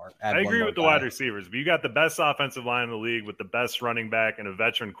little bit more. I agree with the wide receivers, but you got the best offensive line in the league with the best running back and a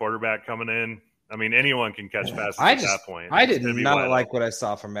veteran quarterback coming in. I mean, anyone can catch passes at that point. I did not like what I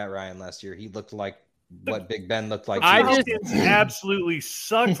saw from Matt Ryan last year. He looked like what Big Ben looked like. Absolutely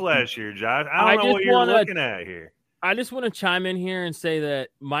sucked last year, Josh. I don't know what you're looking at here. I just want to chime in here and say that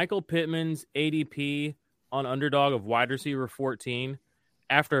Michael Pittman's ADP on Underdog of wide receiver 14,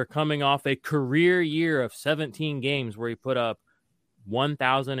 after coming off a career year of 17 games where he put up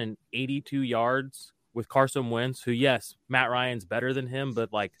 1,082 yards with Carson Wentz, who, yes, Matt Ryan's better than him,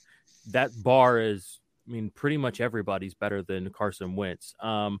 but like that bar is, I mean, pretty much everybody's better than Carson Wentz.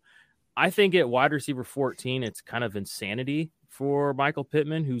 I think at wide receiver 14, it's kind of insanity for Michael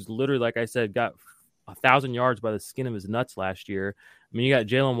Pittman, who's literally, like I said, got 1,000 yards by the skin of his nuts last year. I mean, you got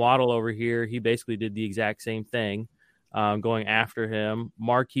Jalen Waddle over here. He basically did the exact same thing, going after him.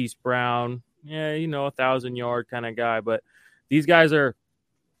 Marquise Brown, 1,000-yard kind of guy. But these guys are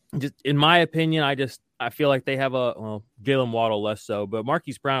just in my opinion, I feel like they have Jalen Waddle less so, but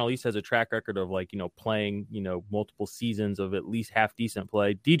Marquise Brown at least has a track record of playing, multiple seasons of at least half decent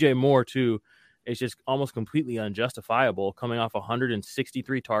play. DJ Moore too is just almost completely unjustifiable coming off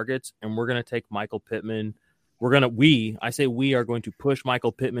 163 targets. And we're going to take Michael Pittman. We are going to push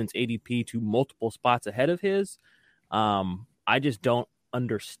Michael Pittman's ADP to multiple spots ahead of his. I just don't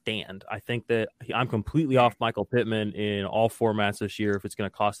understand. I think that I'm completely off Michael Pittman in all formats this year if it's going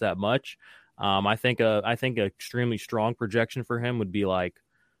to cost that much. I think an extremely strong projection for him would be like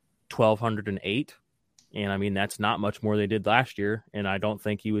 1,208. And I mean, that's not much more they did last year. And I don't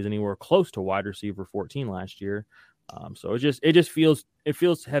think he was anywhere close to wide receiver 14 last year. So it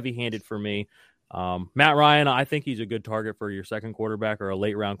feels heavy handed for me. Matt Ryan, I think he's a good target for your second quarterback or a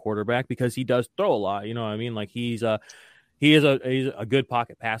late round quarterback because he does throw a lot. You know what I mean? Like he's a good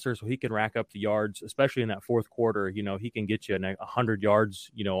pocket passer, so he can rack up the yards, especially in that fourth quarter. He can get you 100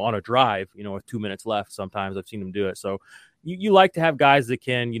 yards, on a drive, with 2 minutes left. Sometimes I've seen him do it. So you like to have guys that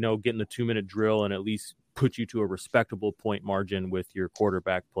can, get in the 2-minute drill and at least put you to a respectable point margin with your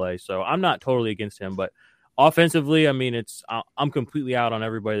quarterback play. So I'm not totally against him, but offensively, I mean, I'm completely out on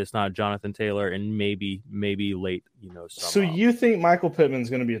everybody that's not Jonathan Taylor and maybe late, So you think Michael Pittman's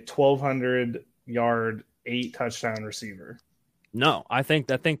going to be a 1,200 yard, 8 touchdown receiver? No, I think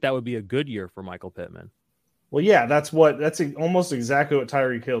that would be a good year for Michael Pittman. Well, yeah, that's almost exactly what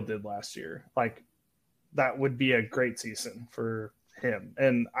Tyreek Hill did last year. Like that would be a great season for him.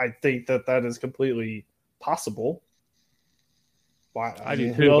 And I think that is completely possible. Why? I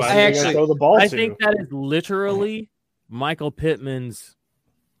do who too. else are you gonna throw the ball to? I think that is literally Michael Pittman's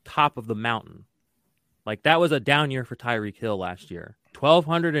top of the mountain. Like that was a down year for Tyreek Hill last year.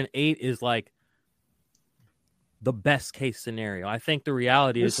 1,208 is like the best case scenario. I think the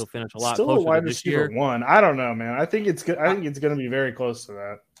reality is he'll finish a lot closer to this year. One, I don't know, man. I think it's going to be very close to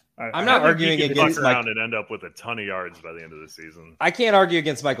that. I'm not arguing against around and end up with a ton of yards by the end of the season. I can't argue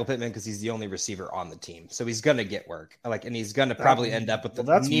against Michael Pittman because he's the only receiver on the team, so he's going to get work. And he's going to probably end up with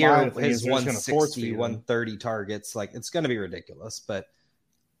near his 160, 130 targets. Like it's going to be ridiculous. But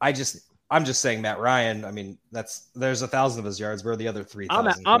I'm just saying Matt Ryan. I mean, there's 1,000 of his yards. Where are the other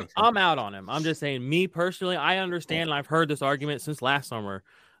 3,000? I'm out on him. I'm just saying, me personally, I understand. And I've heard this argument since last summer.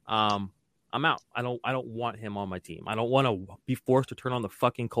 I'm out. I don't want him on my team. I don't want to be forced to turn on the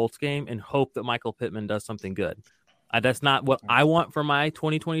fucking Colts game and hope that Michael Pittman does something good. That's not what I want for my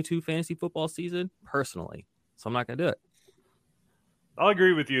 2022 fantasy football season personally. So I'm not going to do it. I'll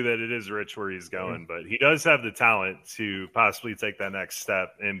agree with you that it is rich where he's going, but he does have the talent to possibly take that next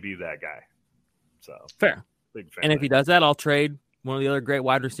step and be that guy. So fair. Big fan. And if he does that, I'll trade one of the other great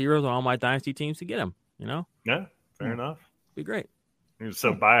wide receivers on all my dynasty teams to get him, Yeah, fair enough. Be great.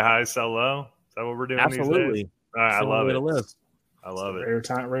 So buy high, sell low. Is that what we're doing? Absolutely. These days? All right, I love it. I love it.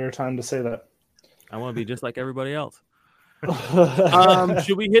 Rare time to say that. I want to be just like everybody else.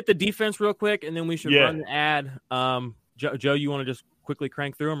 Should we hit the defense real quick and then we should run the ad? Joe, you want to just quickly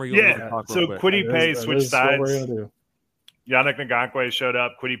crank through them, or you want to talk real quick? Kwity Paye switched sides. What we're gonna do. Yannick Ngakoue showed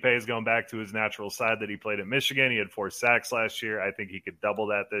up. Kwity Paye is going back to his natural side that he played at Michigan. He had 4 sacks last year. I think he could double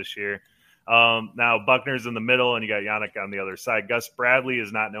that this year. Now Buckner's in the middle and you got Yannick on the other side. Gus Bradley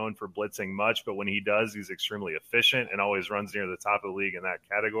is not known for blitzing much, but when he does, he's extremely efficient and always runs near the top of the league in that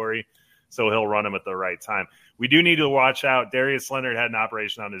category. So he'll run him at the right time. We do need to watch out. Darius Leonard had an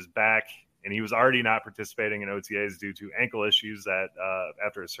operation on his back and he was already not participating in OTAs due to ankle issues that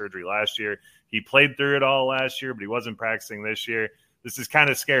after his surgery last year. He played through it all last year, but he wasn't practicing this year. This is kind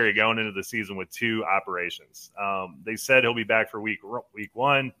of scary going into the season with 2 operations. They said he'll be back for week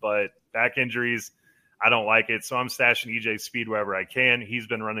 1, but back injuries, I don't like it. So I'm stashing EJ Speed wherever I can. He's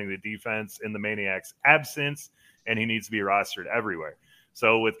been running the defense in the Maniac's absence, and he needs to be rostered everywhere.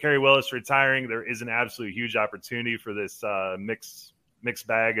 So with Kerry Willis retiring, there is an absolute huge opportunity for this mixed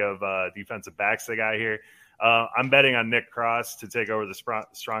bag of defensive backs they got here. I'm betting on Nick Cross to take over the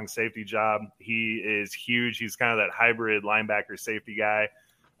strong safety job. He is huge. He's kind of that hybrid linebacker safety guy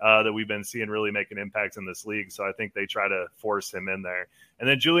that we've been seeing really make an impact in this league. So I think they try to force him in there. And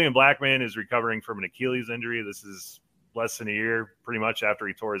then Julian Blackman is recovering from an Achilles injury. This is less than a year pretty much after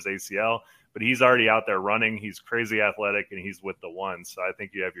he tore his ACL, but he's already out there running. He's crazy athletic and he's with the ones. So I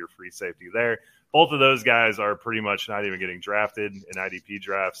think you have your free safety there. Both of those guys are pretty much not even getting drafted in IDP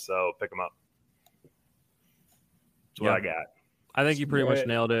drafts. So pick them up. That's what I got. I think you pretty much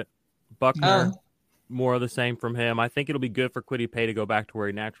nailed it. Buckner, more of the same from him. I think it'll be good for Kwity Paye to go back to where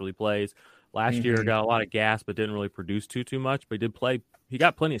he naturally plays. Last year got a lot of gas, but didn't really produce too much. But he did play. He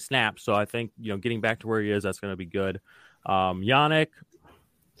got plenty of snaps, so I think getting back to where he is, that's going to be good. Yannick,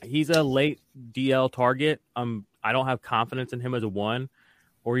 he's a late DL target. I don't have confidence in him as a 1,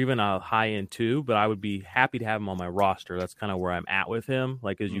 or even a high end 2, but I would be happy to have him on my roster. That's kind of where I'm at with him.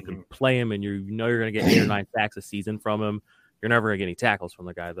 Like, as you can play him and you know you're going to get 8 or 9 sacks a season from him. You're never going to get any tackles from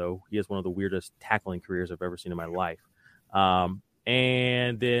the guy, though. He has one of the weirdest tackling careers I've ever seen in my life.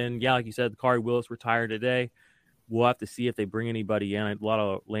 And then, yeah, like you said, Kari Willis retired today. We'll have to see if they bring anybody in. A lot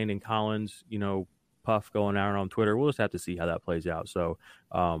of Landon Collins, puff going out on Twitter. We'll just have to see how that plays out. So,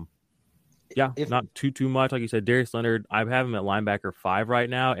 not too much. Like you said, Darius Leonard, I have him at linebacker 5 right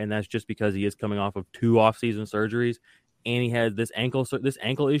now, and that's just because he is coming off of 2 off-season surgeries, and he had this ankle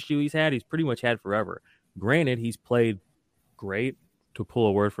issue he's pretty much had forever. Granted, he's played great, to pull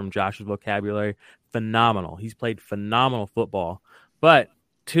a word from Josh's vocabulary, phenomenal. He's played phenomenal football, but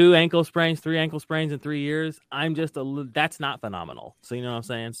 2 ankle sprains, 3 ankle sprains in 3 years, that's not phenomenal. So, you know what I'm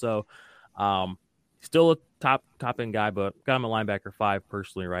saying? So, still a top end guy, but got him a linebacker 5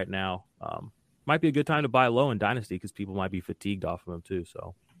 personally right now. Might be a good time to buy low in Dynasty because people might be fatigued off of him too.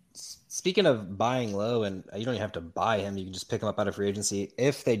 So, speaking of buying low, and you don't even have to buy him, you can just pick him up out of free agency.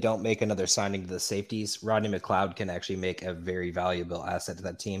 If they don't make another signing to the safeties, Rodney McLeod can actually make a very valuable asset to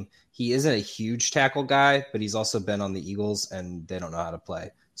that team. He isn't a huge tackle guy, but he's also been on the Eagles, and they don't know how to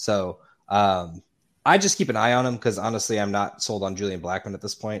play. So I just keep an eye on him because, honestly, I'm not sold on Julian Blackmon at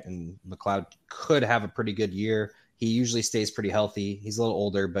this point, and McLeod could have a pretty good year. He usually stays pretty healthy. He's a little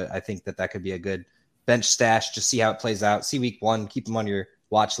older, but I think that could be a good bench stash. Just see how it plays out. See week 1. Keep him on your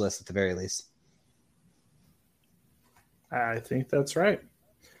watch list at the very least. I think that's right.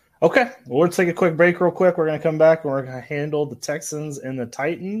 Okay, well, let's take a quick break real quick. We're going to come back and we're going to handle the Texans and the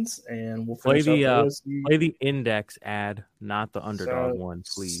Titans, and we'll finish play the index ad, not the underdog one,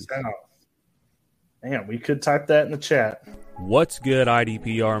 please. Man, we could type that in the chat. What's good,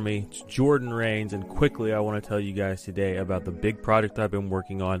 IDP Army? It's Jordan Rains, and quickly I want to tell you guys today about the big project I've been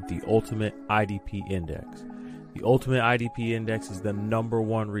working on, the Ultimate IDP Index. The Ultimate IDP Index is the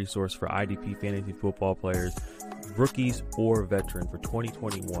 #1 resource for IDP fantasy football players, rookies or veteran for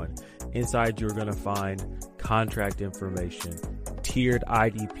 2021. Inside, you're going to find contract information, tiered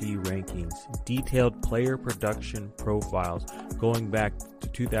IDP rankings, detailed player production profiles going back to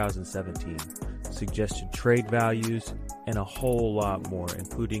 2017, suggested trade values, and a whole lot more,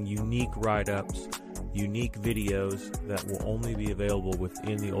 including unique write-ups, unique videos that will only be available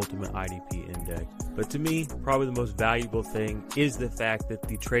within the Ultimate IDP Index. But to me, probably the most valuable thing is the fact that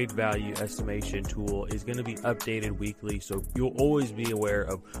the trade value estimation tool is going to be updated weekly, so you'll always be aware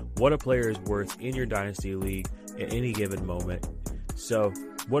of what a player is worth in your Dynasty League at any given moment. So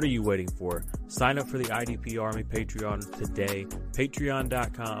what are you waiting for? Sign up for the IDP Army Patreon today.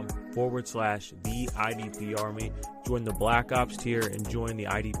 Patreon.com/the IDP Army. Join the Black Ops tier and join the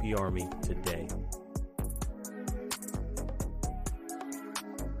IDP Army today.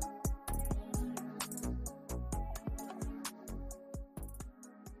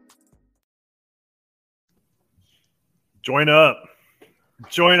 Join up.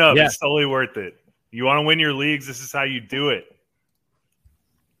 Yeah. Yeah. It's totally worth it. You want to win your leagues, this is how you do it.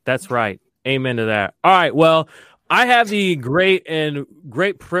 That's right. Amen to that. All right. Well, I have the great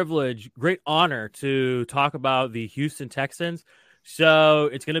privilege, great honor to talk about the Houston Texans. So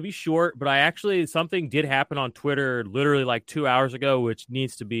it's going to be short, but something did happen on Twitter literally like 2 hours ago, which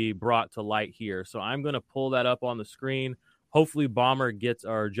needs to be brought to light here. So I'm going to pull that up on the screen. Hopefully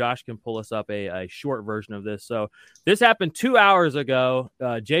Josh can pull us up a short version of this. So this happened 2 hours ago.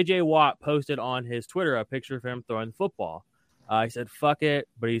 JJ Watt posted on his Twitter a picture of him throwing the football. He said, fuck it.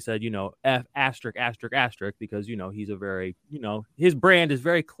 But he said, F asterisk, asterisk, asterisk, because, he's a very, his brand is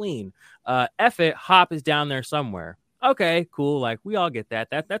very clean. F it, Hop is down there somewhere. Okay, cool. Like, we all get that.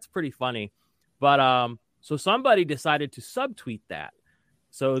 That's pretty funny. But so somebody decided to subtweet that.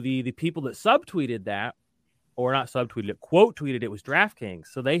 So the people that subtweeted that, or not subtweeted it, quote tweeted it, was DraftKings.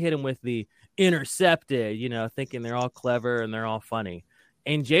 So they hit him with the intercepted, thinking they're all clever and they're all funny.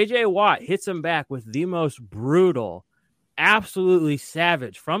 And JJ Watt hits him back with the most brutal, absolutely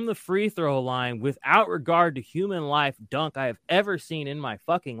savage from the free throw line without regard to human life dunk I have ever seen in my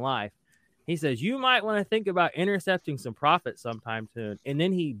fucking life. He says, you might want to think about intercepting some profit sometime soon. And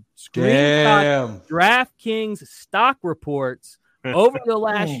then he screenshot DraftKings stock reports over the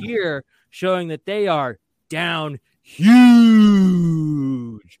last year showing that they are down huge.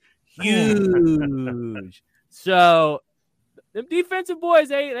 So them defensive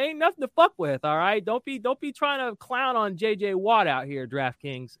boys ain't nothing to fuck with. All right, don't be trying to clown on JJ Watt out here,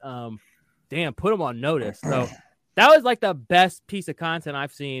 DraftKings. Damn, put him on notice. So that was like the best piece of content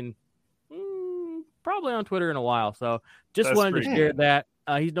I've seen probably on Twitter in a while. So just wanted to share that.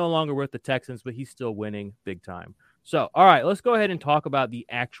 He's no longer with the Texans, but he's still winning big time. So, all right, let's go ahead and talk about the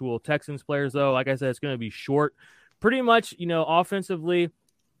actual Texans players, though. Like I said, it's going to be short. Pretty much, offensively,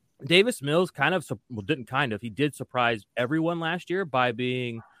 Davis Mills he did surprise everyone last year by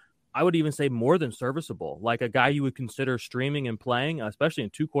being, I would even say, more than serviceable, like a guy you would consider streaming and playing, especially in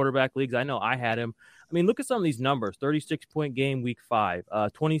 2 quarterback leagues. I know I had him. I mean, look at some of these numbers: 36-point game week 5,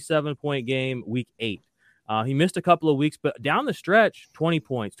 27-point game week 8. He missed a couple of weeks, but down the stretch, 20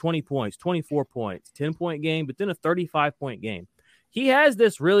 points, 24 points, 10-point game, but then a 35-point game. He has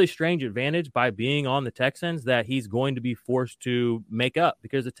this really strange advantage by being on the Texans that he's going to be forced to make up,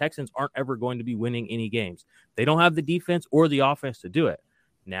 because the Texans aren't ever going to be winning any games. They don't have the defense or the offense to do it.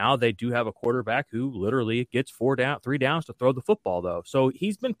 Now they do have a quarterback who literally gets 3 downs to throw the football, though. So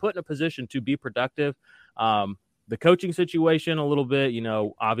he's been put in a position to be productive. The coaching situation a little bit,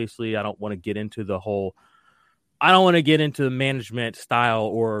 obviously I don't want to get into the management style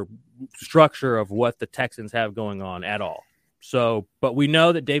or structure of what the Texans have going on at all. So, but we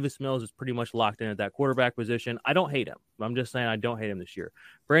know that Davis Mills is pretty much locked in at that quarterback position. I don't hate him. I'm just saying I don't hate him this year.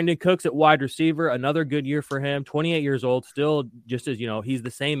 Brandon Cooks at wide receiver, another good year for him. 28 years old, still just as, he's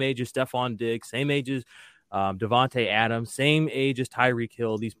the same age as Stephon Diggs, same age as Devontae Adams, same age as Tyreek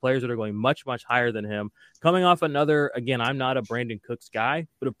Hill. These players that are going much, much higher than him. Coming off another, again, I'm not a Brandon Cooks guy,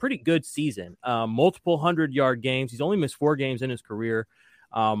 but a pretty good season. Multiple 100-yard games. He's only missed 4 games in his career.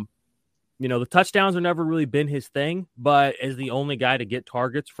 The touchdowns have never really been his thing, but as the only guy to get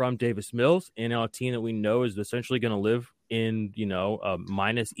targets from Davis Mills in a team that we know is essentially going to live in, a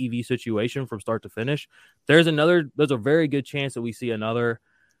minus EV situation from start to finish, there's a very good chance that we see another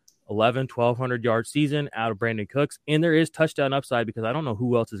 1,200-yard season out of Brandon Cooks. And there is touchdown upside, because I don't know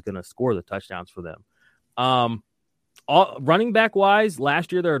who else is going to score the touchdowns for them. Running back wise,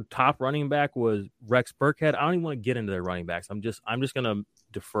 last year their top running back was Rex Burkhead. I don't even want to get into their running backs. I'm just going to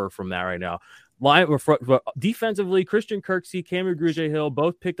defer from that right now. Defensively, Christian Kirksey, Cameron Grugier-Hill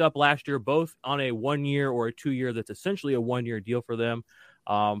both picked up last year, both on a 1-year or a 2-year. That's essentially a 1-year deal for them.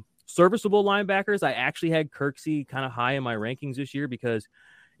 Serviceable linebackers, I actually had Kirksey kind of high in my rankings this year, because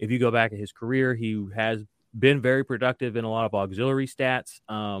if you go back at his career, he has been very productive in a lot of auxiliary stats.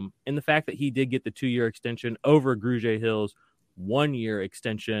 And the fact that he did get the 2-year extension over Grugier-Hill's 1-year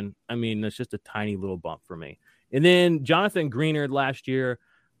extension, I mean, it's just a tiny little bump for me. And then Jonathan Greenard last year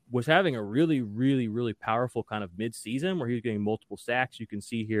was having a really, really, really powerful kind of mid-season where he was getting multiple sacks. You can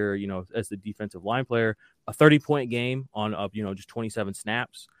see here, as the defensive line player, a 30-point game on, just 27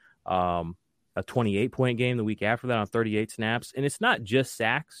 snaps, a 28-point game the week after that on 38 snaps. And it's not just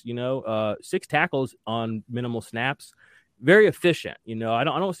sacks, 6 tackles on minimal snaps. Very efficient. I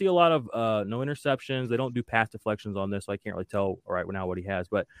don't see a lot of no interceptions. They don't do pass deflections on this, so I can't really tell right now what he has.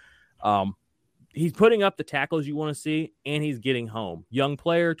 But he's putting up the tackles you want to see, and he's getting home. Young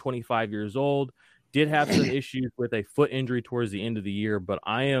player, 25 years old, did have some issues with a foot injury towards the end of the year, but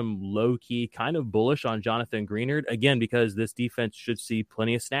I am low-key kind of bullish on Jonathan Greenard, again, because this defense should see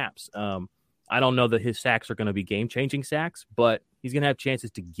plenty of snaps. I don't know that his sacks are going to be game-changing sacks, but he's going to have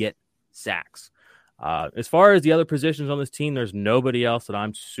chances to get sacks. As far as the other positions on this team, there's nobody else that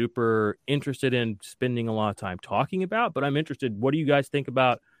I'm super interested in spending a lot of time talking about, but I'm interested. What do you guys think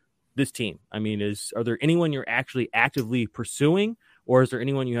about this team? I mean, are there anyone you're actually actively pursuing, or is there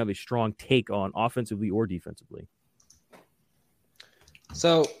anyone you have a strong take on offensively or defensively?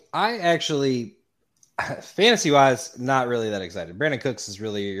 So I actually, fantasy-wise, not really that excited. Brandon Cooks is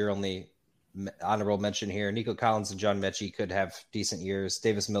really your only honorable mention here. Nico Collins and John Mechie could have decent years.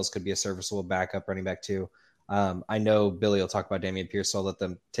 Davis Mills could be a serviceable backup running back too. I know Billy will talk about Dameon Pierce, so I'll let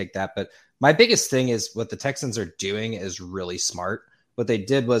them take that. But my biggest thing is what the Texans are doing is really smart. What they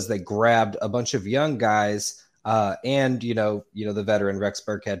did was they grabbed a bunch of young guys and, the veteran Rex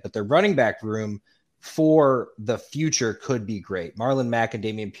Burkhead, but their running back room for the future could be great. Marlon Mack and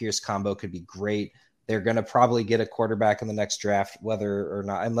Dameon Pierce combo could be great. They're going to probably get a quarterback in the next draft, whether or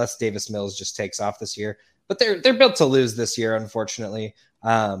not, unless Davis Mills just takes off this year. But they're built to lose this year, unfortunately.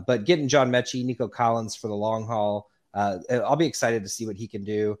 But getting John Mechie, Nico Collins for the long haul, I'll be excited to see what he can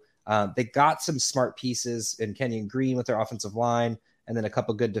do. They got some smart pieces in Kenyon Green with their offensive line, and then a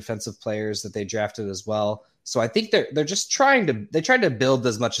couple good defensive players that they drafted as well. So I think they're just tried to build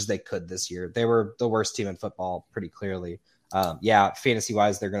as much as they could this year. They were the worst team in football pretty clearly. Fantasy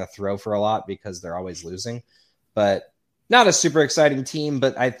wise, they're going to throw for a lot because they're always losing, but not a super exciting team.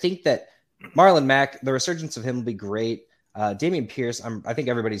 But I think that Marlon Mack, the resurgence of him will be great. Dameon Pierce, I think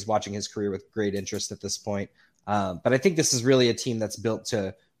everybody's watching his career with great interest at this point. But I think this is really a team that's built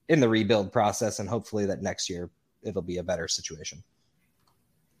in the rebuild process, and hopefully that next year it'll be a better situation.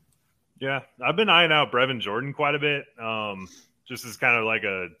 Yeah, I've been eyeing out Brevin Jordan quite a bit. Just as kind of like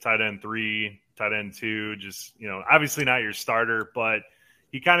a tight end 3, tight end 2, just, obviously not your starter, but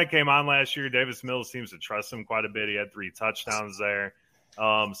he kind of came on last year. Davis Mills seems to trust him quite a bit. He had 3 touchdowns there.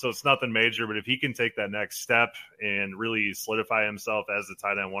 So it's nothing major, but if he can take that next step and really solidify himself as the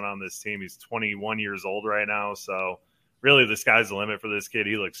tight end one on this team, he's 21 years old right now. So really the sky's the limit for this kid.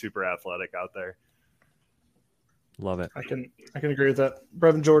 He looks super athletic out there. Love it. I can agree with that.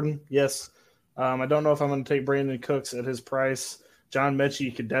 Brevin Jordan, yes. I don't know if I'm going to take Brandon Cooks at his price. John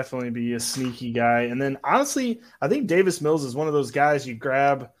Mechie could definitely be a sneaky guy. And then honestly, I think Davis Mills is one of those guys you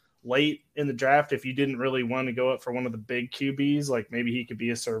grab late in the draft if you didn't really want to go up for one of the big QBs. Like maybe he could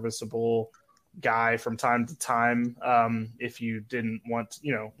be a serviceable guy from time to time if you didn't want,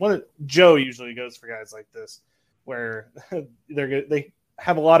 Joe usually goes for guys like this where they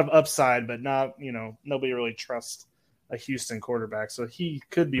have a lot of upside, but not, nobody really trusts a Houston quarterback. So he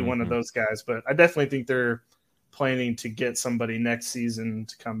could be one of those guys, but I definitely think they're planning to get somebody next season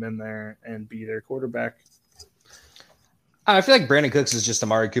to come in there and be their quarterback. I feel like Brandon Cooks is just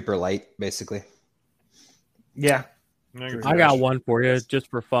Amari Cooper light, basically. Yeah. I got one for you just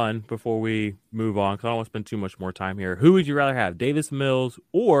for fun before we move on because I don't want to spend too much more time here. Who would you rather have, Davis Mills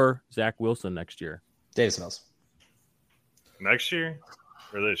or Zach Wilson next year? Davis Mills. Next year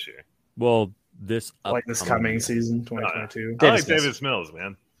or this year? Well, this coming season, 2022. I like Davis Mills,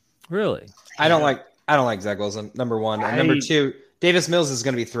 man. Really? I don't like Zach Wilson, number one. And number two, Davis Mills is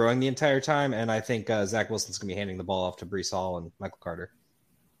going to be throwing the entire time, and I think Zach Wilson's going to be handing the ball off to Breece Hall and Michael Carter.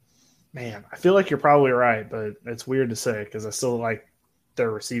 Man, I feel like you're probably right, but it's weird to say because I still like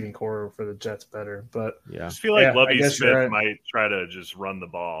their receiving core for the Jets better. But yeah, I just feel like Lovie Smith might try to just run the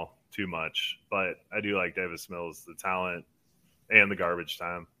ball too much, but I do like Davis Mills, the talent and the garbage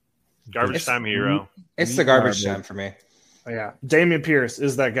time. Garbage time hero. It's the garbage time for me. Yeah. Dameon Pierce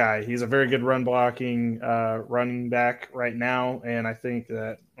is that guy. He's a very good run blocking running back right now. And I think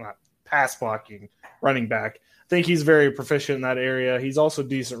that pass blocking running back. I think he's very proficient in that area. He's also a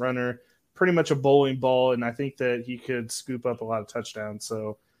decent runner, pretty much a bowling ball. And I think that he could scoop up a lot of touchdowns.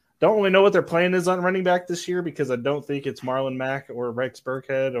 So don't really know what their plan is on running back this year because I don't think it's Marlon Mack or Rex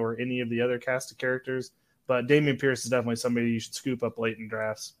Burkhead or any of the other cast of characters. But Dameon Pierce is definitely somebody you should scoop up late in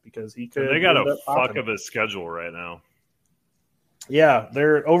drafts because he could. And they got a fuck of a schedule right now. Yeah,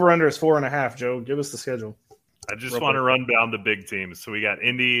 their over-under is 4.5, Joe. Give us the schedule. I just want to run down the big teams. So we got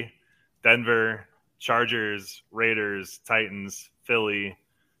Indy, Denver, Chargers, Raiders, Titans, Philly,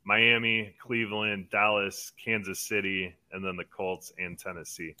 Miami, Cleveland, Dallas, Kansas City, and then the Colts and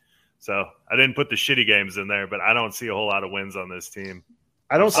Tennessee. So I didn't put the shitty games in there, but I don't see a whole lot of wins on this team.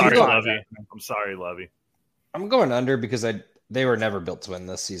 I'm sorry, Lovey. I'm going under because they were never built to win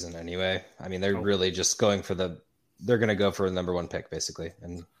this season anyway. I mean, they're really just going for they're going to go for the number one pick basically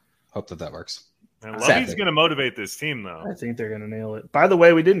and hope that works. And Lovey's going to motivate this team though. I think they're going to nail it. By the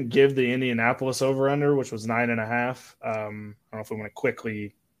way, we didn't give the Indianapolis over under, which was 9.5. I don't know if we want to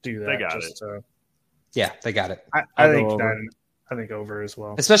quickly do that. They got it. Yeah, they got it. I think over as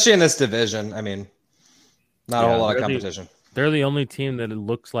well. Especially in this division. I mean, not a whole lot of competition. They're the only team that it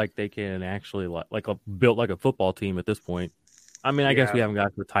looks like they can actually built like a football team at this point. I mean, I guess we haven't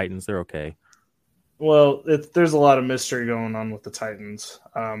got the Titans. They're okay. Well, there's a lot of mystery going on with the Titans.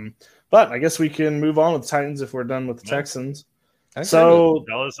 But I guess we can move on with the Titans if we're done with the Texans. So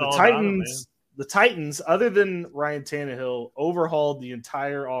the Titans, other than Ryan Tannehill, overhauled the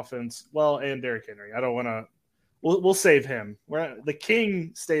entire offense. Well, and Derrick Henry. I don't want to. We'll save him. The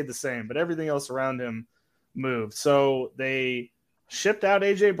king stayed the same, but everything else around him moved. So they shipped out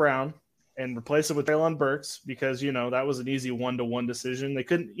A.J. Brown and replaced it with Treylon Burks because, that was an easy 1-to-1 decision. They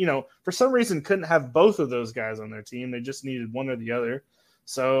couldn't, for some reason, couldn't have both of those guys on their team. They just needed one or the other.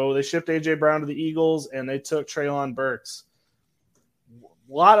 So they shipped A.J. Brown to the Eagles, and they took Treylon Burks.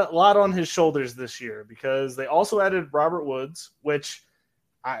 A lot on his shoulders this year because they also added Robert Woods, which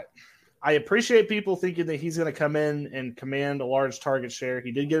I appreciate people thinking that he's going to come in and command a large target share.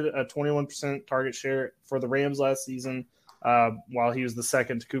 He did get a 21% target share for the Rams last season while he was the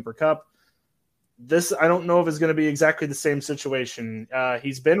second to Cooper Kupp. This, I don't know if it's going to be exactly the same situation.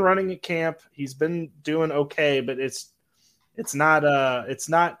 He's been running at camp. He's been doing okay, but it's not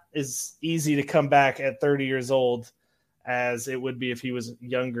as easy to come back at 30 years old as it would be if he was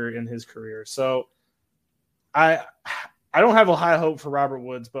younger in his career. So I don't have a high hope for Robert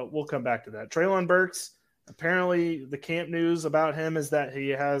Woods, but we'll come back to that. Treylon Burks, apparently the camp news about him is that he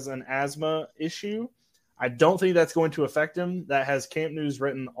has an asthma issue. I don't think that's going to affect him. That has camp news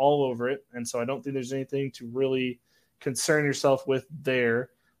written all over it, and so I don't think there's anything to really concern yourself with there.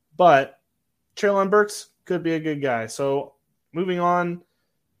 But Treylon Burks could be a good guy. So moving on,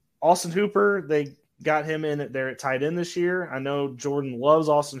 Austin Hooper, they got him in there at tight end this year. I know Jordan loves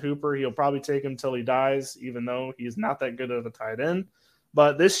Austin Hooper. He'll probably take him till he dies, even though he's not that good of a tight end.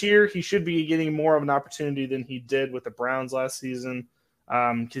 But this year, he should be getting more of an opportunity than he did with the Browns last season.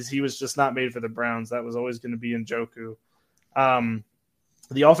 because he was just not made for the Browns. That was always going to be Njoku.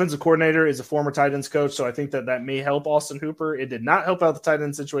 The offensive coordinator is a former tight ends coach, so I think that may help Austin Hooper. It did not help out the tight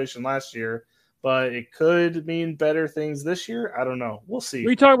end situation last year, but it could mean better things this year. I don't know. We'll see.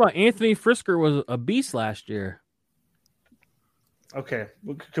 We talk about Anthony Frisker was a beast last year. Okay.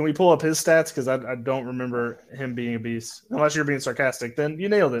 Can we pull up his stats? Because I don't remember him being a beast. Unless you're being sarcastic, then you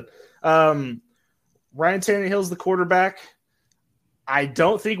nailed it. Ryan Tannehill's the quarterback. I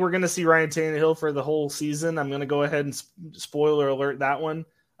don't think we're going to see Ryan Tannehill for the whole season. I'm going to go ahead and spoiler alert that one.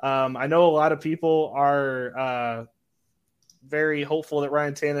 I know a lot of people are very hopeful that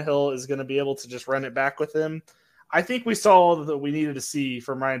Ryan Tannehill is going to be able to just run it back with him. I think we saw all that we needed to see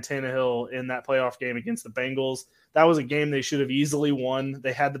from Ryan Tannehill in that playoff game against the Bengals. That was a game they should have easily won.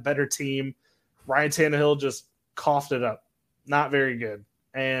 They had the better team. Ryan Tannehill just coughed it up. Not very good.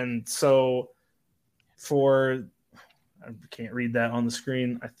 And so I can't read that on the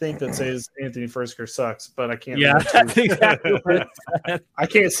screen. I think that says Anthony Frisker sucks, but I can't. Yeah, that's exactly what it said. I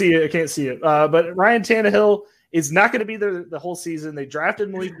can't see it. But Ryan Tannehill is not going to be there the whole season. They drafted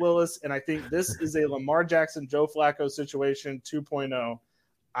Malik Willis, and I think this is a Lamar Jackson, Joe Flacco situation 2.0.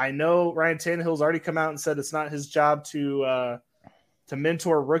 I know Ryan Tannehill's already come out and said it's not his job to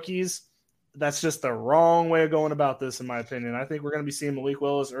mentor rookies. That's just the wrong way of going about this, in my opinion. I think we're going to be seeing Malik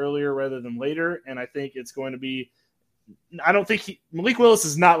Willis earlier rather than later, and I think it's going to be – I don't think Malik Willis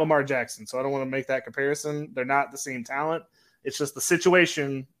is not Lamar Jackson, so I don't want to make that comparison. They're not the same talent. It's just the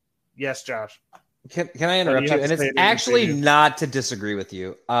situation. Yes, Josh. Can I interrupt you? And it's actually not to disagree with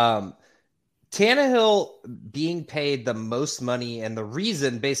you. Tannehill being paid the most money and the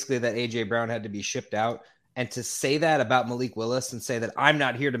reason basically that A.J. Brown had to be shipped out, and to say that about Malik Willis and say that I'm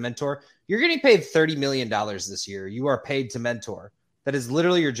not here to mentor, you're getting paid $30 million this year. You are paid to mentor. That is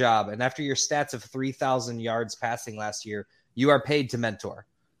literally your job. And after your stats of 3,000 yards passing last year, you are paid to mentor.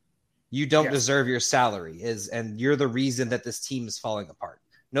 You don't deserve your salary, and you're the reason that this team is falling apart.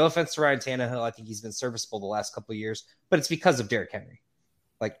 No offense to Ryan Tannehill. I think he's been serviceable the last couple of years, but it's because of Derrick Henry.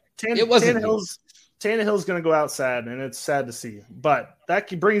 Like, it wasn't Tannehill's going to go out sad, and it's sad to see. But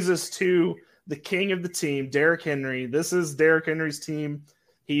that brings us to the king of the team, Derrick Henry. This is Derrick Henry's team.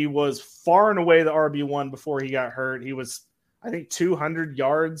 He was far and away the RB1 before he got hurt. He was, I think, 200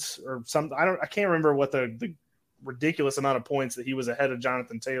 yards or something. I can't remember what the ridiculous amount of points that he was ahead of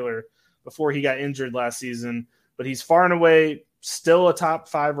Jonathan Taylor before he got injured last season. But he's far and away still a top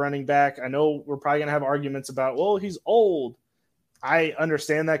 5 running back. I know we're probably going to have arguments about, well, he's old. I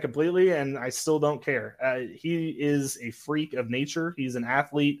understand that completely, and I still don't care. He is a freak of nature. He's an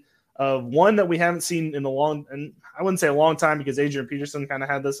athlete of one that we haven't seen in and I wouldn't say a long time because Adrian Peterson kind of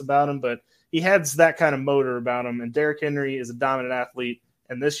had this about him, but he has that kind of motor about him. And Derrick Henry is a dominant athlete,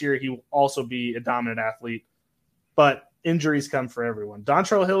 and this year he will also be a dominant athlete. But injuries come for everyone.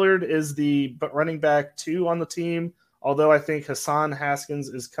 Dontrell Hilliard is the running back 2 on the team, although I think Hassan Haskins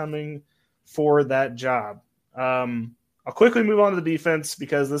is coming for that job. I'll quickly move on to the defense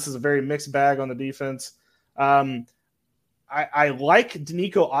because this is a very mixed bag on the defense. I like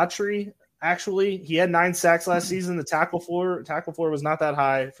Danico Autry, actually. He had 9 sacks last season. The tackle floor was not that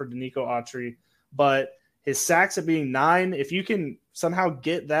high for Danico Autry, but his sacks at being 9, if you can somehow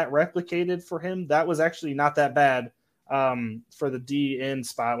get that replicated for him, that was actually not that bad for the D-end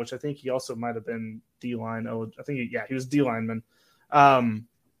spot, which I think he also might have been D-line. He was D-lineman. And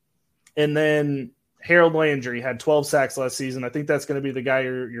then Harold Landry had 12 sacks last season. I think that's going to be the guy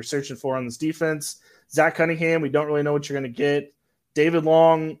you're searching for on this defense. Zach Cunningham, we don't really know what you're going to get. David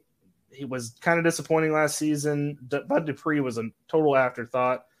Long, he was kind of disappointing last season. Bud Dupree was a total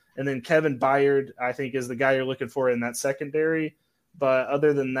afterthought. And then Kevin Byard, I think, is the guy you're looking for in that secondary. But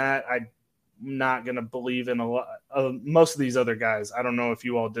other than that, I'm not going to believe in most of these other guys. I don't know if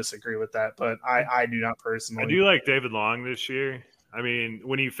you all disagree with that, but I do not personally. I do like David Long this year. I mean,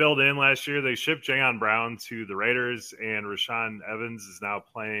 when he filled in last year, they shipped Jayon Brown to the Raiders, and Rashaan Evans is now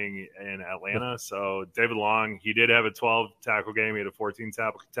playing in Atlanta. So David Long, he did have a 12-tackle game. He had a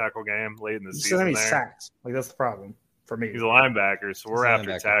 14-tackle game late in the season. So many sacks. Like, that's the problem for me. He's a linebacker, so we're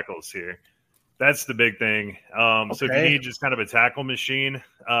after tackles here. That's the big thing. So if you need just kind of a tackle machine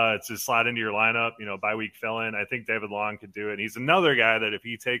to slide into your lineup, bye-week fill-in, I think David Long could do it. He's another guy that if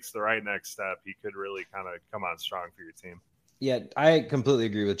he takes the right next step, he could really kind of come on strong for your team. Yeah, I completely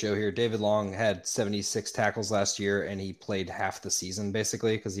agree with Joe here. David Long had 76 tackles last year, and he played half the season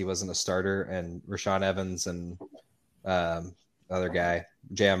basically because he wasn't a starter. And Rashaan Evans and other guy,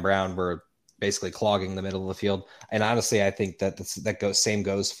 Jayon Brown, were basically clogging the middle of the field. And honestly, I think that same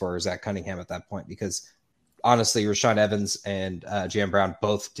goes for Zach Cunningham at that point because honestly, Rashaan Evans and Jayon Brown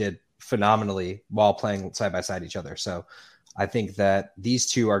both did phenomenally while playing side by side each other. So I think that these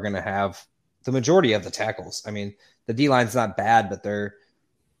two are going to have the majority of the tackles. I mean, the D-line's not bad, but they're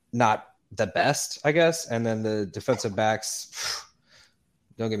not the best, I guess. And then the defensive backs,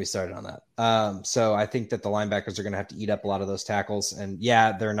 don't get me started on that. So I think that the linebackers are going to have to eat up a lot of those tackles. And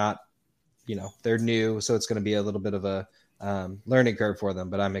yeah, they're not, they're new, so it's going to be a little bit of a learning curve for them,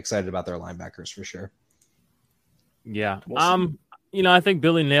 but I'm excited about their linebackers for sure. Yeah. I think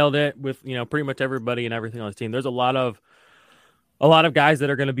Billy nailed it with, pretty much everybody and everything on his team. There's a lot of guys that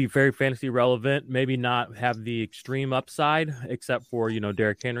are going to be very fantasy relevant, maybe not have the extreme upside, except for,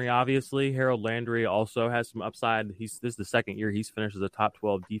 Derrick Henry, obviously. Harold Landry also has some upside. This is the second year he's finished as a top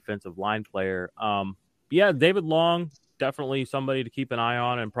 12 defensive line player. David Long, definitely somebody to keep an eye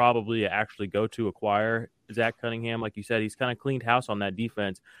on and probably actually go to acquire. Zach Cunningham, like you said, he's kind of cleaned house on that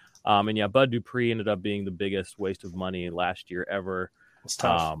defense. Bud Dupree ended up being the biggest waste of money last year ever. It's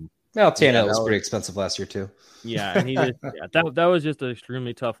tough. Tannehill was pretty expensive last year too. Yeah, and he just that was just an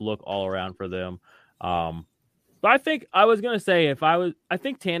extremely tough look all around for them. But I think I was gonna say I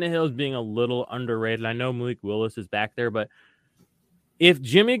think Tannehill is being a little underrated. I know Malik Willis is back there, but if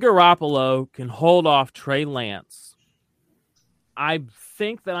Jimmy Garoppolo can hold off Trey Lance, I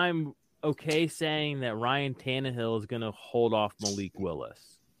think that I'm okay saying that Ryan Tannehill is gonna hold off Malik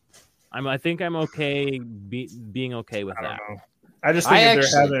Willis. I think I'm okay being okay with that. I just think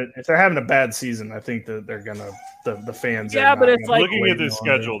if they're having a bad season, I think that they're gonna the fans. Yeah, but it's like looking at their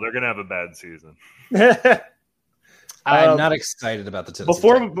schedule, they're gonna have a bad season. I'm not excited about the Tennessee.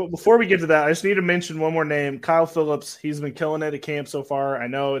 Before we get to that, I just need to mention one more name, Kyle Phillips. He's been killing it at camp so far. I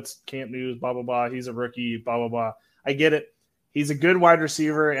know it's camp news, blah blah blah. He's a rookie, blah blah blah. I get it. He's a good wide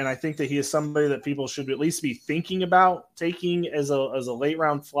receiver, and I think that he is somebody that people should at least be thinking about taking as a late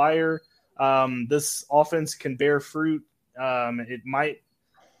round flyer. This offense can bear fruit. It might.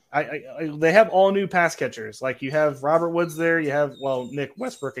 They have all new pass catchers. Like you have Robert Woods there. You have Nick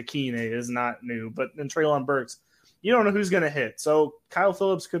Westbrook-Akine is not new, but then Treylon Burks. You don't know who's going to hit. So Kyle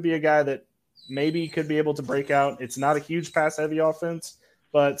Phillips could be a guy that maybe could be able to break out. It's not a huge pass-heavy offense,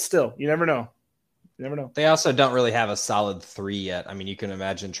 but still, you never know. You never know. They also don't really have a solid three yet. I mean, you can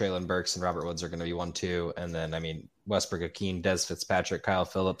imagine Treylon Burks and Robert Woods are going to be 1-2, and then Westbrook-Akine, Des Fitzpatrick, Kyle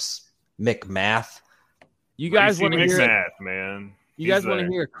Phillips, McMath. You guys want to hear McMath, man? You guys want to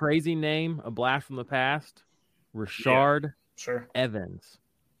hear a crazy name, a blast from the past? Rashard Evans.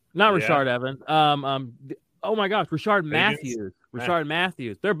 Not Rashard Evans. Oh my gosh, Rashard Matthews. Rashard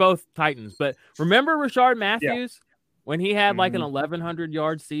Matthews. They're both Titans. But remember Rashard Matthews when he had like an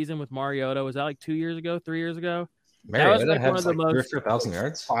 1,100-yard season with Mariota? Was that like 2 years ago, 3 years ago? Mariota that was like one of the most 1,000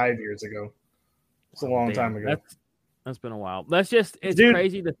 yards. 5 years ago. It's a long time ago. That's been a while. It's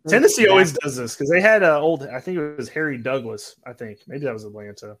crazy to think Tennessee always does this because they had I think it was Harry Douglas. I think maybe that was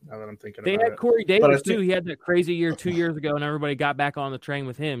Atlanta. Now that I'm thinking about it, they had Corey Davis too. He had that crazy year 2 years ago, and everybody got back on the train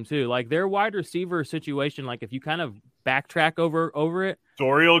with him too. Like their wide receiver situation, like if you kind of backtrack over it,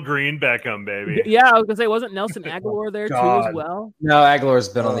 Dorial Green Beckham, baby. Yeah, I was gonna say, wasn't Nelson Aguilar there too as well? No, Aguilar's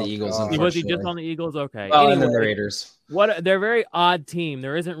been on the Eagles. Was he just on the Eagles? Okay. Well, anyway, and then the Raiders. They're a very odd team.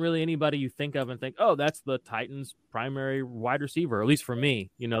 There isn't really anybody you think of and think, oh, that's the Titans' primary wide receiver, at least for me.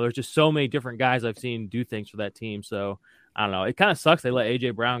 There's just so many different guys I've seen do things for that team. So I don't know. It kind of sucks they let A.J.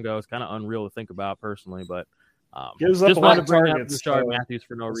 Brown go. It's kind of unreal to think about personally, but gives up a lot of targets. Rashard Matthews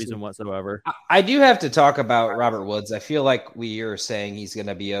for no reason whatsoever. I do have to talk about Robert Woods. I feel like we are saying he's going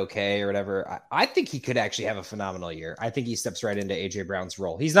to be okay or whatever. I think he could actually have a phenomenal year. I think he steps right into A.J. Brown's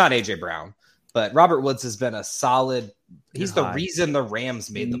role. He's not A.J. Brown. But Robert Woods has been a solid. He's the reason the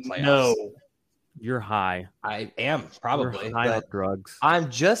Rams made the playoffs. No, you're high. I am probably high on drugs. I'm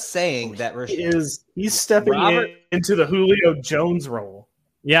just saying that he's stepping into the Julio Jones role.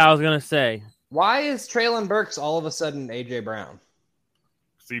 Yeah, I was gonna say. Why is Treylon Burks all of a sudden AJ Brown?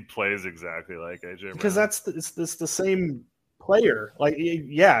 He plays exactly like AJ Brown. Because it's the same player. Like,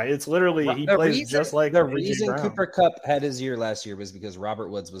 yeah, it's literally he plays just like the reason Brown. Cooper Kupp had his year last year was because Robert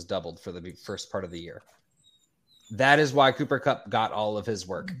Woods was doubled for the first part of the year. That is why Cooper Kupp got all of his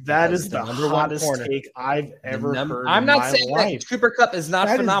work. That is the hottest take I've ever heard. I'm not saying that Cooper Kupp is not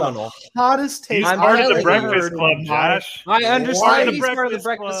phenomenal. Is the hottest take. He's part of the Breakfast Club, Josh. I understand he's part of the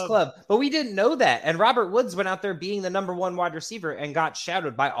Breakfast Club, but we didn't know that. And Robert Woods went out there being the number one wide receiver and got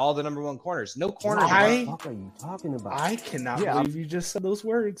shadowed by all the number one corners. No corners. What the fuck are you talking about? I cannot believe you just said those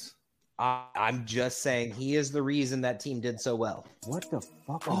words. I'm just saying he is the reason that team did so well. What the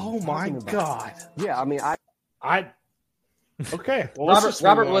fuck? Oh my god! Yeah, I mean, Okay. Well,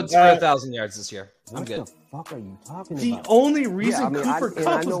 Robert Woods for 1,000 yards this year. I'm good. What the fuck are you talking about? The only reason Cooper Kupp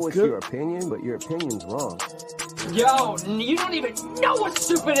I know was it's good. your opinion, but your opinion's wrong. Yo, you don't even know what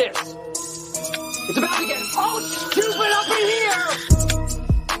stupid is. It's about to get all stupid up in here!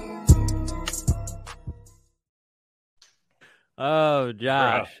 Oh,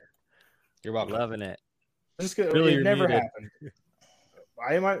 Josh. You're welcome. Loving it. Just good. Really, It you're never muted.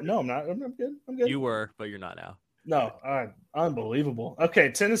 happened. No, I'm not. I'm good. I'm good. You were, but you're not now. No, unbelievable.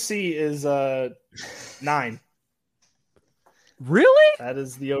 Okay, Tennessee is 9. Really? That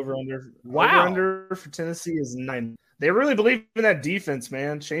is the over-under. Wow. Over-under for Tennessee is 9. They really believe in that defense,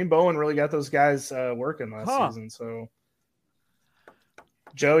 man. Shane Bowen really got those guys working last season. So,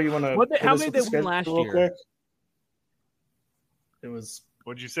 Joe, you want to how many did they win last real year? quick? It was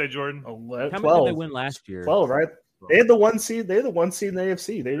What'd you say, Jordan? 11, How 12. many did they win last year? 12, right? They had the 1 seed. They had the 1 seed in the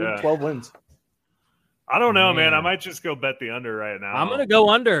AFC. They did 12 wins. I don't know, man. I might just go bet the under right now. I'm going to go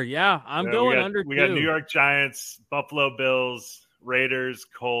under. Yeah, I'm going under We too. got New York Giants, Buffalo Bills, Raiders,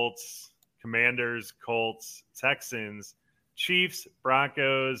 Colts, Commanders, Colts, Texans, Chiefs,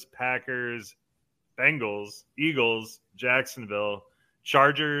 Broncos, Packers, Bengals, Eagles, Jacksonville,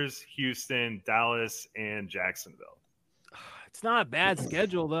 Chargers, Houston, Dallas, and Jacksonville. It's not a bad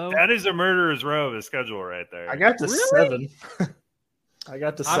schedule, though. That is a murderer's row of a schedule right there. I got to 7. I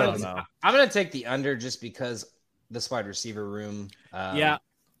got to 7. I'm going to take the under just because this wide receiver room. Yeah.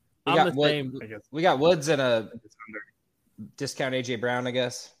 We I'm got the same. We got Woods and a discount A.J. Brown, I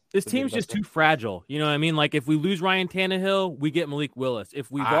guess. This team's just too fragile. You know what I mean? Like, if we lose Ryan Tannehill, we get Malik Willis. If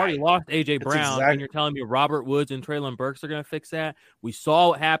we've already lost A.J. Brown and you're telling me Robert Woods and Treylon Burks are going to fix that, we saw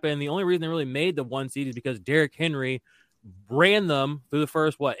what happened. The only reason they really made the 1 seed is because Derrick Henry ran them through the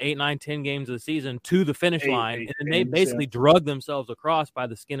first, 8, 9, 10 games of the season to the finish line, and then they basically drug themselves across by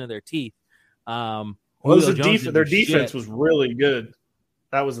the skin of their teeth. Their defense was really good.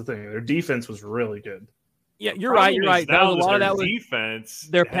 That was the thing. Their defense was really good. Yeah, you're right. That was a lot of that was defense.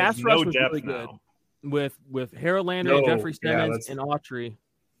 Their pass rush was really good with Harold Landry, Jeffrey Simmons, and Autry.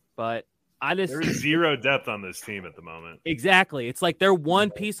 But there's zero depth on this team at the moment. Exactly. It's like they're one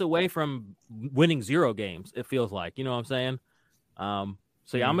piece away from winning 0 games. It feels like, you know what I'm saying? I'm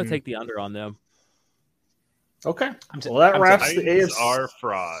gonna take the under on them. Okay. Well, that wraps the AFC. Are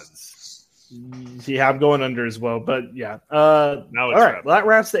frauds. Yeah, I'm going under as well. But yeah. All right. Well, that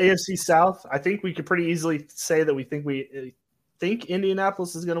wraps the AFC South. I think we could pretty easily say that we think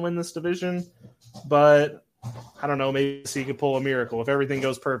Indianapolis is going to win this division, but I don't know. Maybe you could pull a miracle if everything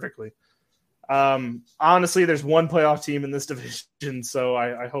goes perfectly. Honestly, there's one playoff team in this division, so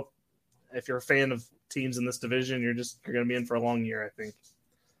I hope if you're a fan of teams in this division, you're going to be in for a long year, I think.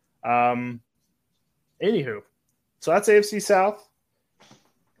 Anywho, so that's AFC South.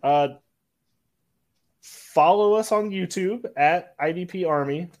 Follow us on YouTube at IDP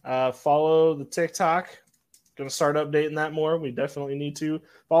Army. Follow the TikTok. Going to start updating that more. We definitely need to.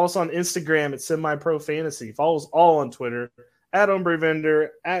 Follow us on Instagram at Semi-Pro Fantasy. Follow us all on Twitter at Ombre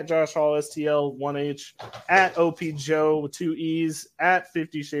Vendor, at Josh Hall STL 1H, at OP Joe with 2 E's, at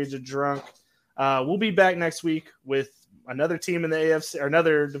 50 Shades of Drunk. We'll be back next week with another team in the AFC or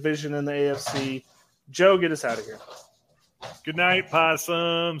another division in the AFC. Joe, get us out of here. Good night,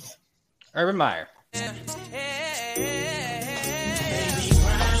 possums. Urban Meyer. Yeah.